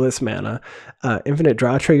 infinite colorless mana, infinite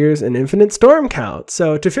draw triggers, and infinite storm count.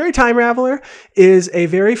 So Teferi Time Raveler is a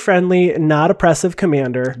very friendly, not oppressive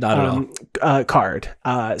commander card.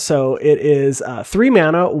 So it is 3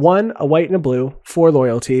 mana, 1 a white and a blue, 4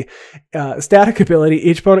 loyalty. Static ability,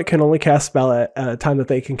 each opponent can only cast spell at a time that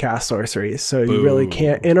they can cast sorceries. So you really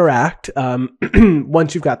can't interact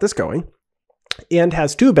once you've got this going. And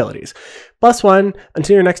has 2 abilities. +1,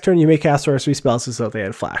 until your next turn, you may cast sorcery spells as though they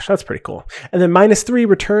had flash. That's pretty cool. And then -3,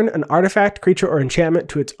 return an artifact, creature, or enchantment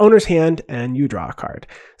to its owner's hand, and you draw a card.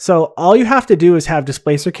 So all you have to do is have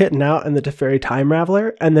Displacer Kitten out and the Teferi Time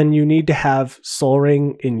Raveler, and then you need to have Sol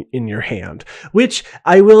Ring in your hand, which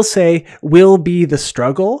I will say will be the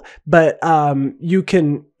struggle, but you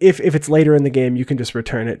can, if it's later in the game, you can just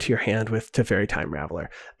return it to your hand with Teferi Time Raveler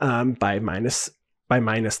by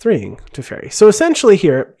 -3 Teferi. So essentially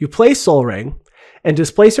here, you play Sol Ring, And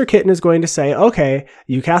Displacer Kitten is going to say, okay,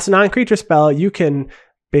 you cast a non-creature spell, you can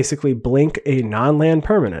basically blink a non-land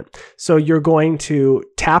permanent. So you're going to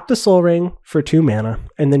tap the Soul Ring for 2 mana,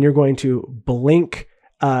 and then you're going to blink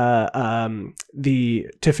the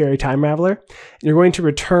Teferi Time Raveler. You're going to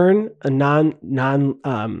return a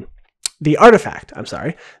the artifact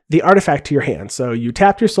to your hand. So you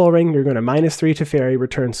tap your Soul Ring, you're going to -3 Teferi,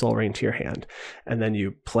 return Soul Ring to your hand. And then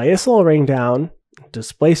you play a Soul Ring down,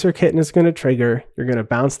 Displacer Kitten is going to trigger, you're going to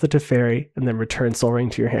bounce the Teferi, and then return Soul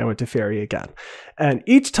Ring to your hand with Teferi again. And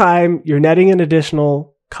each time you're netting an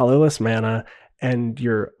additional colorless mana, and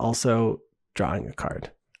you're also drawing a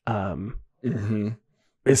card.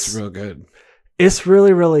 It's real good. It's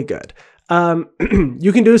really, really good.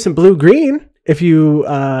 You can do this in blue-green if you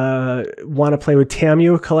want to play with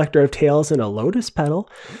Tamiyo, Collector of Tales, and a Lotus Petal.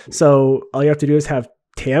 So all you have to do is have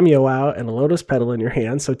Tamiyo out and a Lotus Petal in your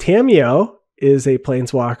hand. So Tamiyo is a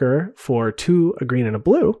planeswalker for 2, a green and a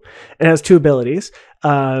blue, and has 2 abilities.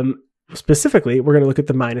 Specifically, we're going to look at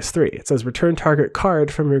the -3. It says return target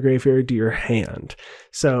card from your graveyard to your hand.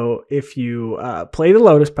 So if you play the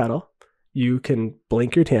Lotus Petal, you can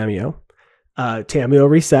blink your Tamiyo. Tamiyo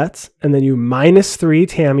resets, and then you -3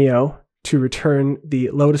 Tamiyo to return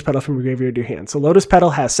the Lotus Petal from your graveyard to your hand. So Lotus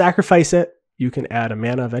Petal has sacrifice it. You can add a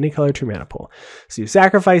mana of any color to your mana pool. So you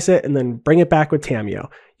sacrifice it and then bring it back with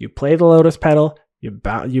Tamiyo. You play the Lotus Petal, you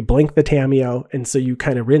blink the Tamiyo, and so you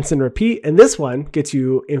kind of rinse and repeat. And this one gets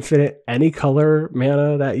you infinite any color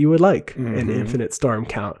mana that you would like, and infinite storm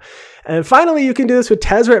count. And finally, you can do this with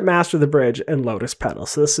Tezzeret, Master of the Bridge, and Lotus Petal.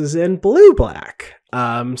 So this is in blue-black.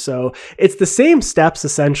 So it's the same steps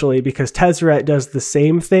essentially, because Tezzeret does the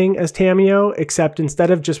same thing as Tamiyo, except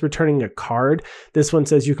instead of just returning a card, this one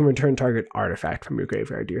says you can return target artifact from your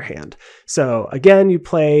graveyard to your hand. So again, you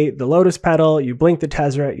play the Lotus Petal, you blink the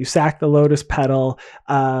Tezzeret, you sack the Lotus Petal,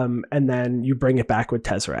 and then you bring it back with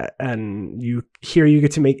Tezzeret, and you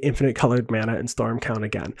get to make infinite colored mana and storm count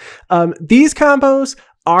again. These combos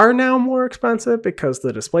are now more expensive because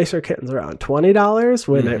the Displacer Kitten's around $20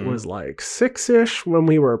 when it was like $6-ish when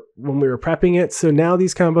we were prepping it. So now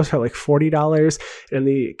these combos are like $40. In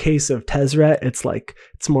the case of Tezzeret,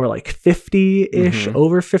 it's more like 50-ish,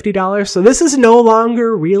 over $50. So this is no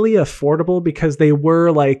longer really affordable because they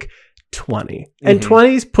were like 20, and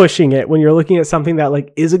 20 is pushing it when you're looking at something that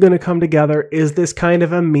like, is it going to come together? Is this kind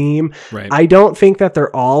of a meme? Right. I don't think that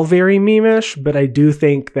they're all very meme-ish, but I do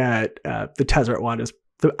think that the Tezzeret one is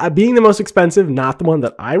being the most expensive, not the one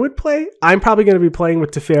that I would play. I'm probably going to be playing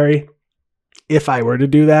with Teferi. If I were to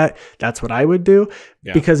do that, that's what I would do,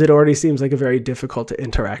 because it already seems like a very difficult to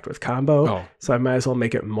interact with combo. So I might as well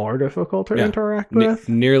make it more difficult to interact with.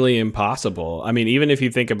 Nearly impossible. I mean, even if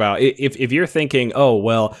you think about if you're thinking, oh,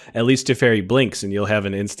 well, at least Teferi blinks and you'll have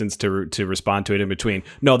an instance to respond to it in between.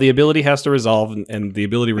 No, the ability has to resolve, and the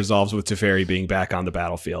ability resolves with Teferi being back on the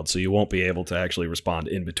battlefield. So you won't be able to actually respond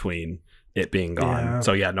in between it being gone.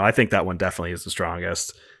 So yeah, no, I think that one definitely is the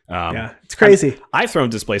strongest. It's crazy. I've thrown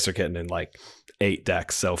Displacer Kitten in like 8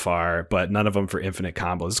 decks so far, but none of them for infinite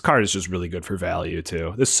combos. This card is just really good for value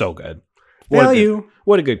too. This is so good. What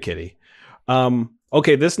a good kitty.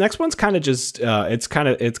 Okay, this next one's kind of just it's kind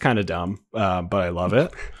of dumb, but I love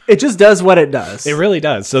it. It just does what it does. It really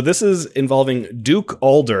does. So this is involving Duke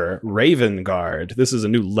Ulder, Raven Guard. This is a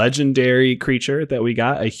new legendary creature that we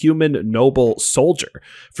got, a human noble soldier.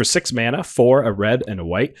 For 6 mana, 4, a red and a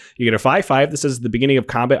white. You get a 5/5. This is the beginning of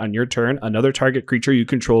combat on your turn. Another target creature you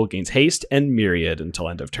control gains haste and myriad until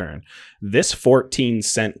end of turn. This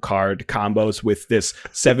 14-cent card combos with this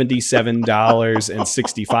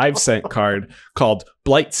 $77.65 card called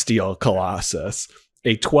Blightsteel Colossus.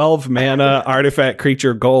 A 12-mana artifact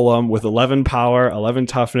creature golem with 11 power, 11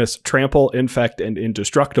 toughness, trample, infect, and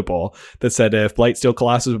indestructible that said if Blightsteel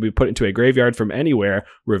Colossus would be put into a graveyard from anywhere,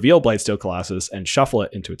 reveal Blightsteel Colossus and shuffle it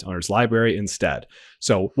into its owner's library instead.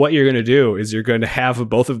 So what you're going to do is you're going to have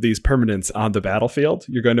both of these permanents on the battlefield.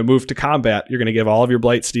 You're going to move to combat. You're going to give all of your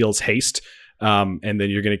Blightsteels haste, and then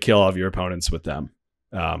you're going to kill all of your opponents with them.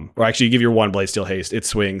 Or actually, you give your one Blightsteel haste. It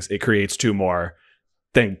swings. It creates 2 more.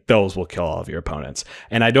 Then those will kill all of your opponents.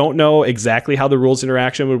 And I don't know exactly how the rules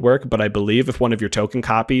interaction would work, but I believe if one of your token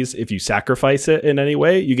copies, if you sacrifice it in any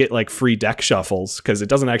way, you get like free deck shuffles because it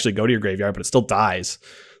doesn't actually go to your graveyard, but it still dies.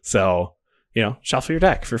 So, you know, shuffle your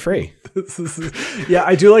deck for free. Yeah,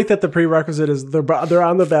 I do like that the prerequisite is they're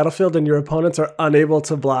on the battlefield and your opponents are unable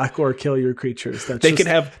to block or kill your creatures. They can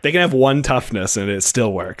have 1 toughness and it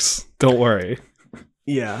still works. Don't worry.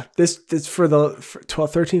 Yeah, this for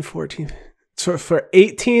 12, 13, 14... So for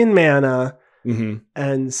 18 mana, and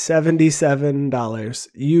 $77.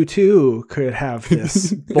 You too could have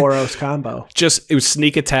this Boros combo. It was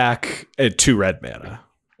sneak attack at 2 red mana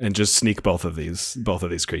and just sneak both of these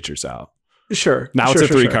creatures out. Sure. Now it's a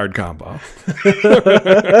 3-card combo.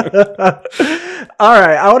 All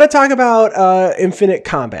right. I want to talk about infinite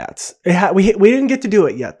combats. We didn't get to do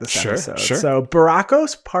it yet this episode. Sure. So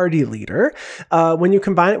Barakos Party Leader, when you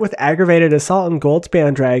combine it with Aggravated Assault and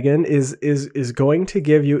Goldspan Dragon, is going to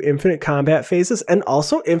give you infinite combat phases and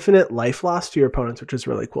also infinite life loss to your opponents, which is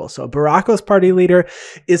really cool. So Barakos Party Leader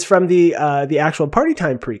is from the actual Party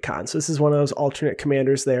Time precon. So this is one of those alternate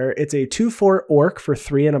commanders there. It's a 2/4 orc for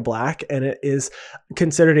 3 and a black, and it is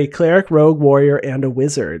considered a cleric, rogue, warrior, and a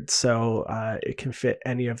wizard. So it can fit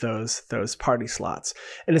any of those party slots.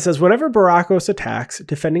 And it says, whenever Barakos attacks,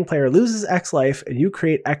 defending player loses X life, and you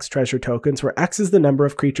create X treasure tokens, where X is the number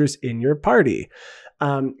of creatures in your party.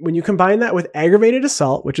 When you combine that with Aggravated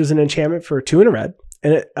Assault, which is an enchantment for 2 and a red,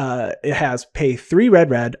 and it has pay 3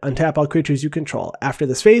 red, untap all creatures you control. After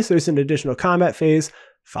this phase, there's an additional combat phase,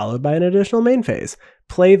 followed by an additional main phase.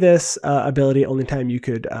 Play this ability only time you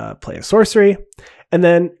could play a sorcery, and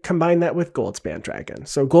then combine that with Goldspan Dragon.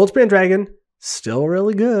 So Goldspan Dragon, still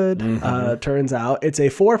really good, turns out. It's a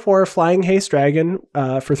 4/4 Flying Haste Dragon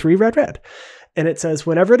for 3 red. And it says,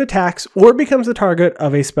 whenever it attacks or becomes the target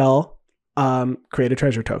of a spell, create a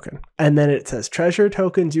treasure token. And then it says, treasure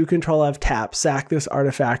tokens you control have tap, sack this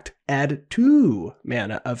artifact, add 2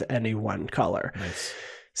 mana of any one color. Nice.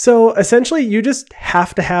 So essentially, you just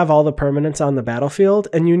have to have all the permanents on the battlefield,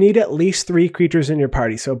 and you need at least 3 creatures in your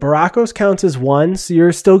party. So Barakos counts as 1, so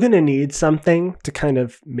you're still going to need something to kind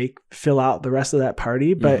of fill out the rest of that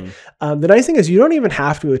party. But the nice thing is you don't even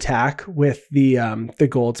have to attack with the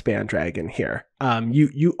Goldspan Dragon here.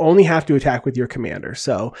 You only have to attack with your commander.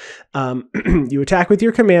 So you attack with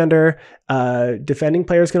your commander. Defending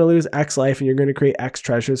player is going to lose X life, and you're going to create X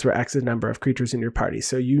treasures, where X is the number of creatures in your party.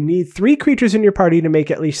 So you need 3 creatures in your party to make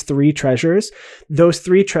at least 3 treasures. Those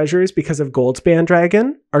 3 treasures, because of Goldspan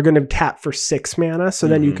Dragon, are going to tap for 6 mana. So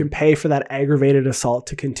then you can pay for that Aggravated Assault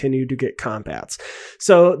to continue to get combats.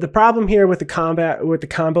 So the problem here with the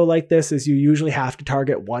combo like this is you usually have to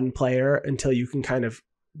target one player until you can kind of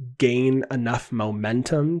gain enough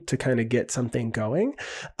momentum to kind of get something going.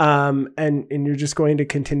 And you're just going to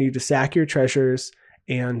continue to sack your treasures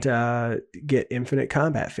and get infinite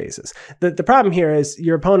combat phases. The problem here is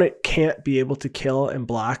your opponent can't be able to kill and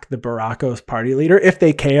block the Barakos Party Leader. If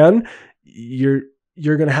they can, you're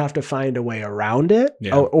going to have to find a way around it,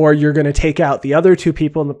 or you're going to take out the other 2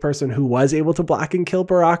 people, and the person who was able to block and kill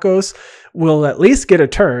Barakos will at least get a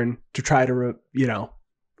turn to try to,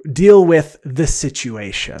 deal with the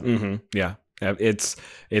situation. Yeah.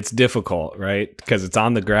 It's difficult, right? Because it's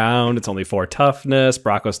on the ground. It's only 4 toughness.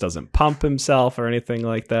 Barakos doesn't pump himself or anything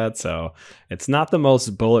like that. So it's not the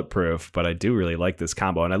most bulletproof, but I do really like this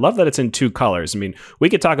combo. And I love that it's in 2 colors. I mean, we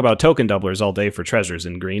could talk about token doublers all day for treasures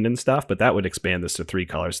in green and stuff, but that would expand this to 3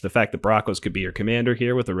 colors. The fact that Barakos could be your commander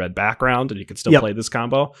here with a red background and you can still play this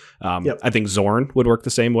combo. I think Zorn would work the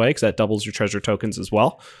same way because that doubles your treasure tokens as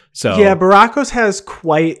well. So yeah, Barakos has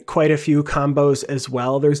quite a few combos as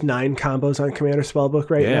well. There's 9 combos on Commander Spellbook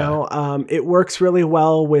right now. It works really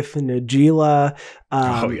well with Najeela.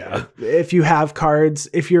 If you have cards,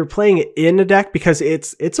 if you're playing it in a deck, because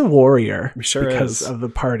it's a warrior because of the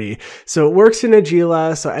party. So it works in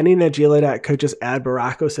Najeela. So any Najeela deck could just add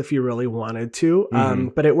Barakos if you really wanted to.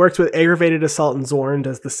 But it works with Aggravated Assault, and Zorn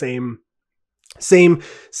does the same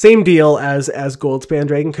deal as Goldspan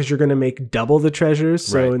Dragon, because you're going to make double the treasures.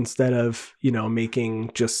 So instead of,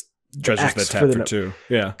 making just treasures X that tap for 2.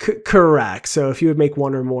 Yeah. Correct. So if you would make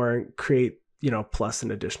 1 or more and create, plus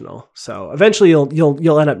an additional. So eventually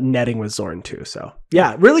you'll end up netting with Zorn too. So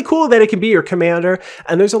yeah, really cool that it can be your commander.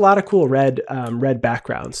 And there's a lot of cool red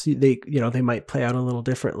backgrounds. They might play out a little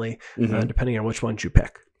differently depending on which ones you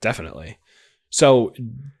pick. Definitely. So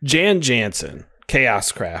Jan Jansen,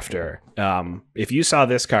 Chaos Crafter. If you saw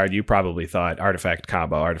this card, you probably thought artifact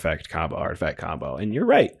combo, artifact combo, artifact combo. And you're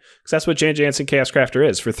right, because that's what Jan Jansen Chaos Crafter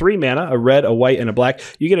is. For 3 mana, a red, a white, and a black,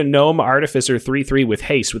 you get a Gnome Artificer 3/3 with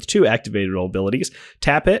haste with 2 activated abilities.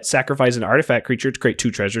 Tap it, sacrifice an artifact creature to create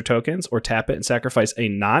 2 treasure tokens, or tap it and sacrifice a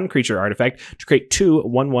non-creature artifact to create 2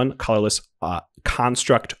 1/1 colorless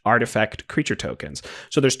construct artifact creature tokens.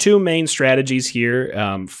 So there's 2 main strategies here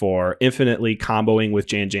for infinitely comboing with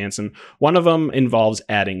Jan Jansen. One of them involves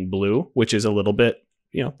adding blue, which is a little bit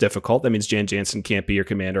difficult. That means Jan Jansen can't be your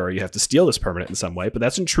commander, or you have to steal this permanent in some way, but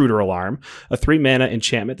that's Intruder Alarm, a 3-mana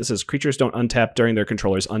enchantment that says creatures don't untap during their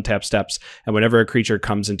controller's untap steps, and whenever a creature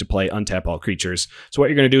comes into play, untap all creatures. So what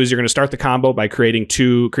you're going to do is you're going to start the combo by creating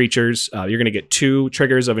 2 creatures. You're going to get 2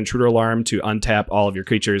 triggers of Intruder Alarm to untap all of your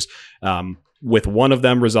creatures. With one of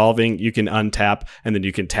them resolving, you can untap, and then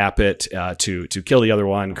you can tap it to kill the other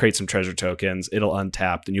one, create some treasure tokens. It'll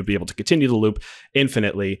untap, and you'll be able to continue the loop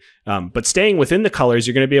infinitely. But staying within the colors,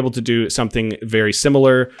 you're going to be able to do something very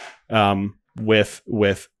similar with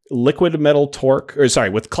Liquid Metal Torque,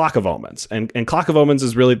 with Clock of Omens. And Clock of Omens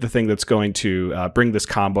is really the thing that's going to bring this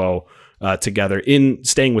combo together in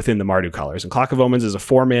staying within the Mardu colors. And Clock of Omens is a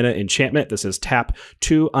 4-mana enchantment that says tap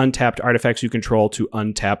 2 untapped artifacts you control to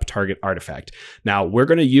untap target artifact. Now, we're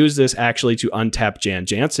going to use this actually to untap Jan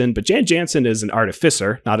Jansen, but Jan Jansen is an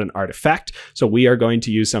artificer, not an artifact. So we are going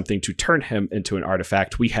to use something to turn him into an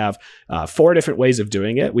artifact. We have 4 different ways of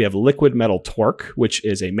doing it. We have Liquid Metal Torque, which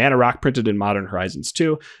is a mana rock printed in Modern Horizons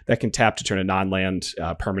 2 that can tap to turn a non-land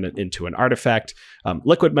permanent into an artifact.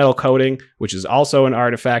 Liquid Metal Coating, which is also an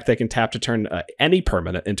artifact that can tap to turn any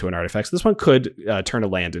permanent into an artifact. So this one could turn a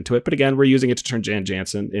land into it, but again, we're using it to turn Jan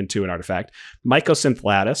Jansen into an artifact. Mycosynth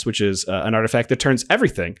Lattice, which is an artifact that turns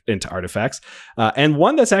everything into artifacts, and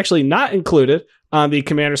one that's actually not included on the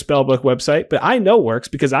Commander Spellbook website, but I know works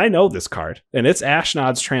because I know this card, and it's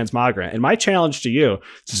Ashnod's Transmogrant. And my challenge to you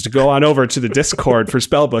is to go on over to the Discord for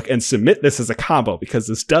Spellbook and submit this as a combo, because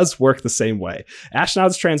this does work the same way.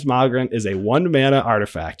 Ashnod's Transmogrant is a 1-mana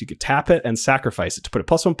artifact. You could tap it and sacrifice it to put a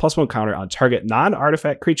 +1/+1 counter on target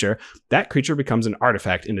non-artifact creature. That creature becomes an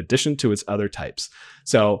artifact in addition to its other types.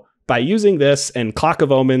 So by using this and Clock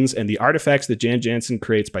of Omens and the artifacts that Jan Jansen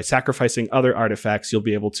creates by sacrificing other artifacts, you'll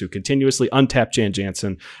be able to continuously untap Jan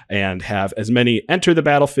Jansen and have as many enter the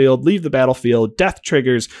battlefield, leave the battlefield, death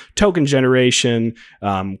triggers, token generation,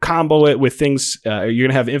 combo it with things. You're going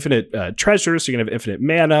to have infinite treasures, so you're going to have infinite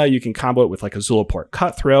mana. You can combo it with like a Zulaport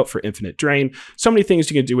Cutthroat for infinite drain. So many things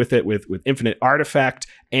you can do with it, with infinite artifact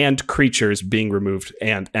and creatures being removed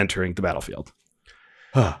and entering the battlefield.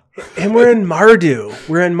 And we're in Mardu.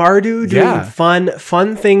 We're in Mardu doing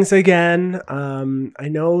fun things again. I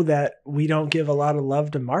know that we don't give a lot of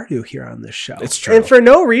love to Mardu here on this show. It's true. And for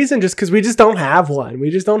no reason, just because we just don't have one. We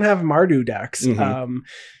just don't have Mardu decks.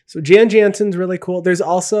 So Jan Jansen's really cool. There's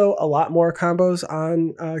also a lot more combos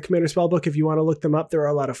on Commander Spellbook. If you want to look them up, there are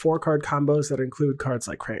a lot of 4-card combos that include cards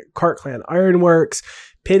like Cart Clan Ironworks,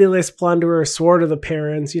 Pitiless Plunderer, Sword of the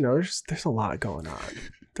Parents. There's a lot going on.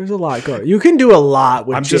 There's a lot going. You can do a lot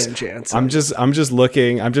with Jan Jansen. I'm just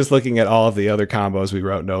looking at all of the other combos we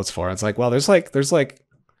wrote notes for. It's like, well, there's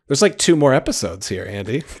like 2 more episodes here,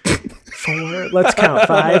 Andy. 4. Let's count.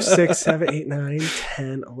 5, 6, 7, 8, 9,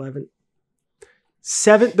 10, 11.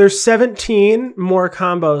 7. There's 17 more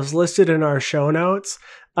combos listed in our show notes.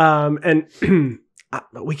 And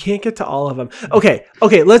we can't get to all of them. Okay.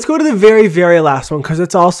 Let's go to the very, very last one, because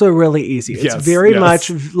it's also really easy. It's very much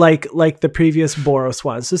like the previous Boros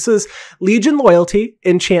ones. This is Legion Loyalty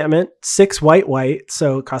enchantment, 6 white,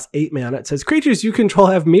 so it costs 8 mana. It says creatures you control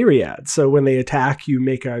have myriads. So when they attack, you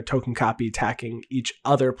make a token copy attacking each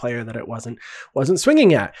other player that it wasn't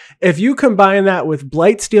swinging at. If you combine that with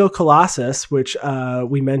Blightsteel Colossus, which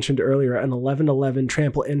we mentioned earlier, an 11/11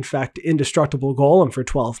 trample infect indestructible golem for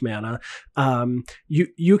 12 mana,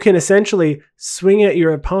 you can essentially swing at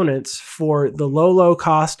your opponents for the low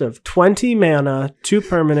cost of 20 mana, 2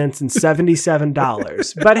 permanents, and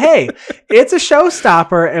 $77. But hey, it's a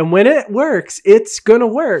showstopper, and when it works, it's gonna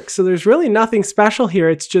work. So there's really nothing special here.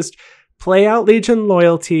 It's just play out Legion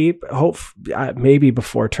Loyalty, maybe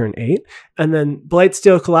before turn 8. And then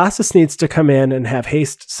Blightsteel Colossus needs to come in and have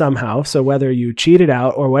haste somehow. So whether you cheat it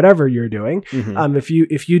out or whatever you're doing, if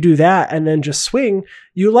you do that and then just swing,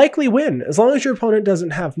 you likely win, as long as your opponent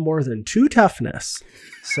doesn't have more than 2 toughness.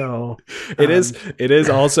 So it is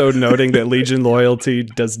also noting that Legion Loyalty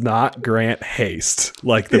does not grant haste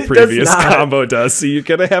like the previous combo does. So you're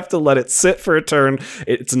gonna have to let it sit for a turn.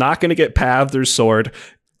 It's not gonna get pathed or sword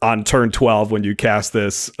on turn 12 when you cast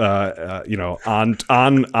this, on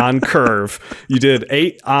curve. You did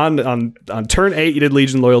 8 on turn 8. You did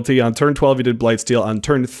Legion Loyalty. On turn 12, you did Blightsteel. On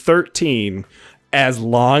turn 13, as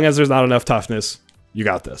long as there's not enough toughness, you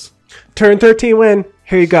got this. Turn 13 win.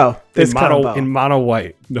 Here you go. This in mono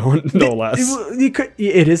white, no less.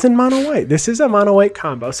 It is in mono white. This is a mono white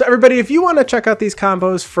combo. So everybody, if you want to check out these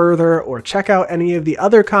combos further, or check out any of the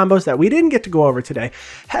other combos that we didn't get to go over today,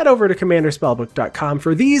 head over to commanderspellbook.com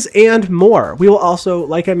for these and more. We will also,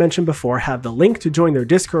 like I mentioned before, have the link to join their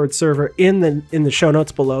Discord server in the show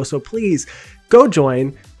notes below. So please go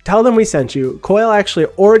join. tell them we sent you. Coil actually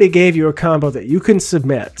already gave you a combo that you can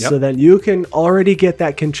submit, so then you can already get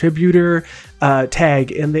that contributor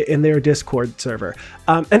tag in their Discord server.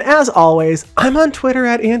 And as always, I'm on Twitter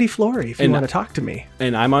at Andy Flory if you want to talk to me.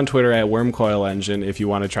 And I'm on Twitter at WormCoilEngine if you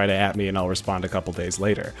want to try to at me, and I'll respond a couple days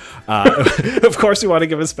later. Of course, we want to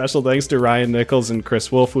give a special thanks to Ryan Nichols and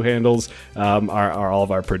Chris Wolf, who handles all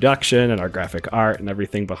of our production and our graphic art and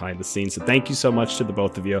everything behind the scenes. So thank you so much to the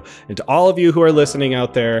both of you, and to all of you who are listening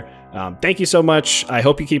out there. Thank you so much. I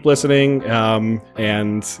hope you keep listening.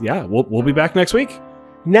 And yeah, we'll be back next week.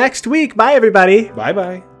 Next week. Bye, everybody.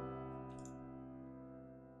 Bye-bye.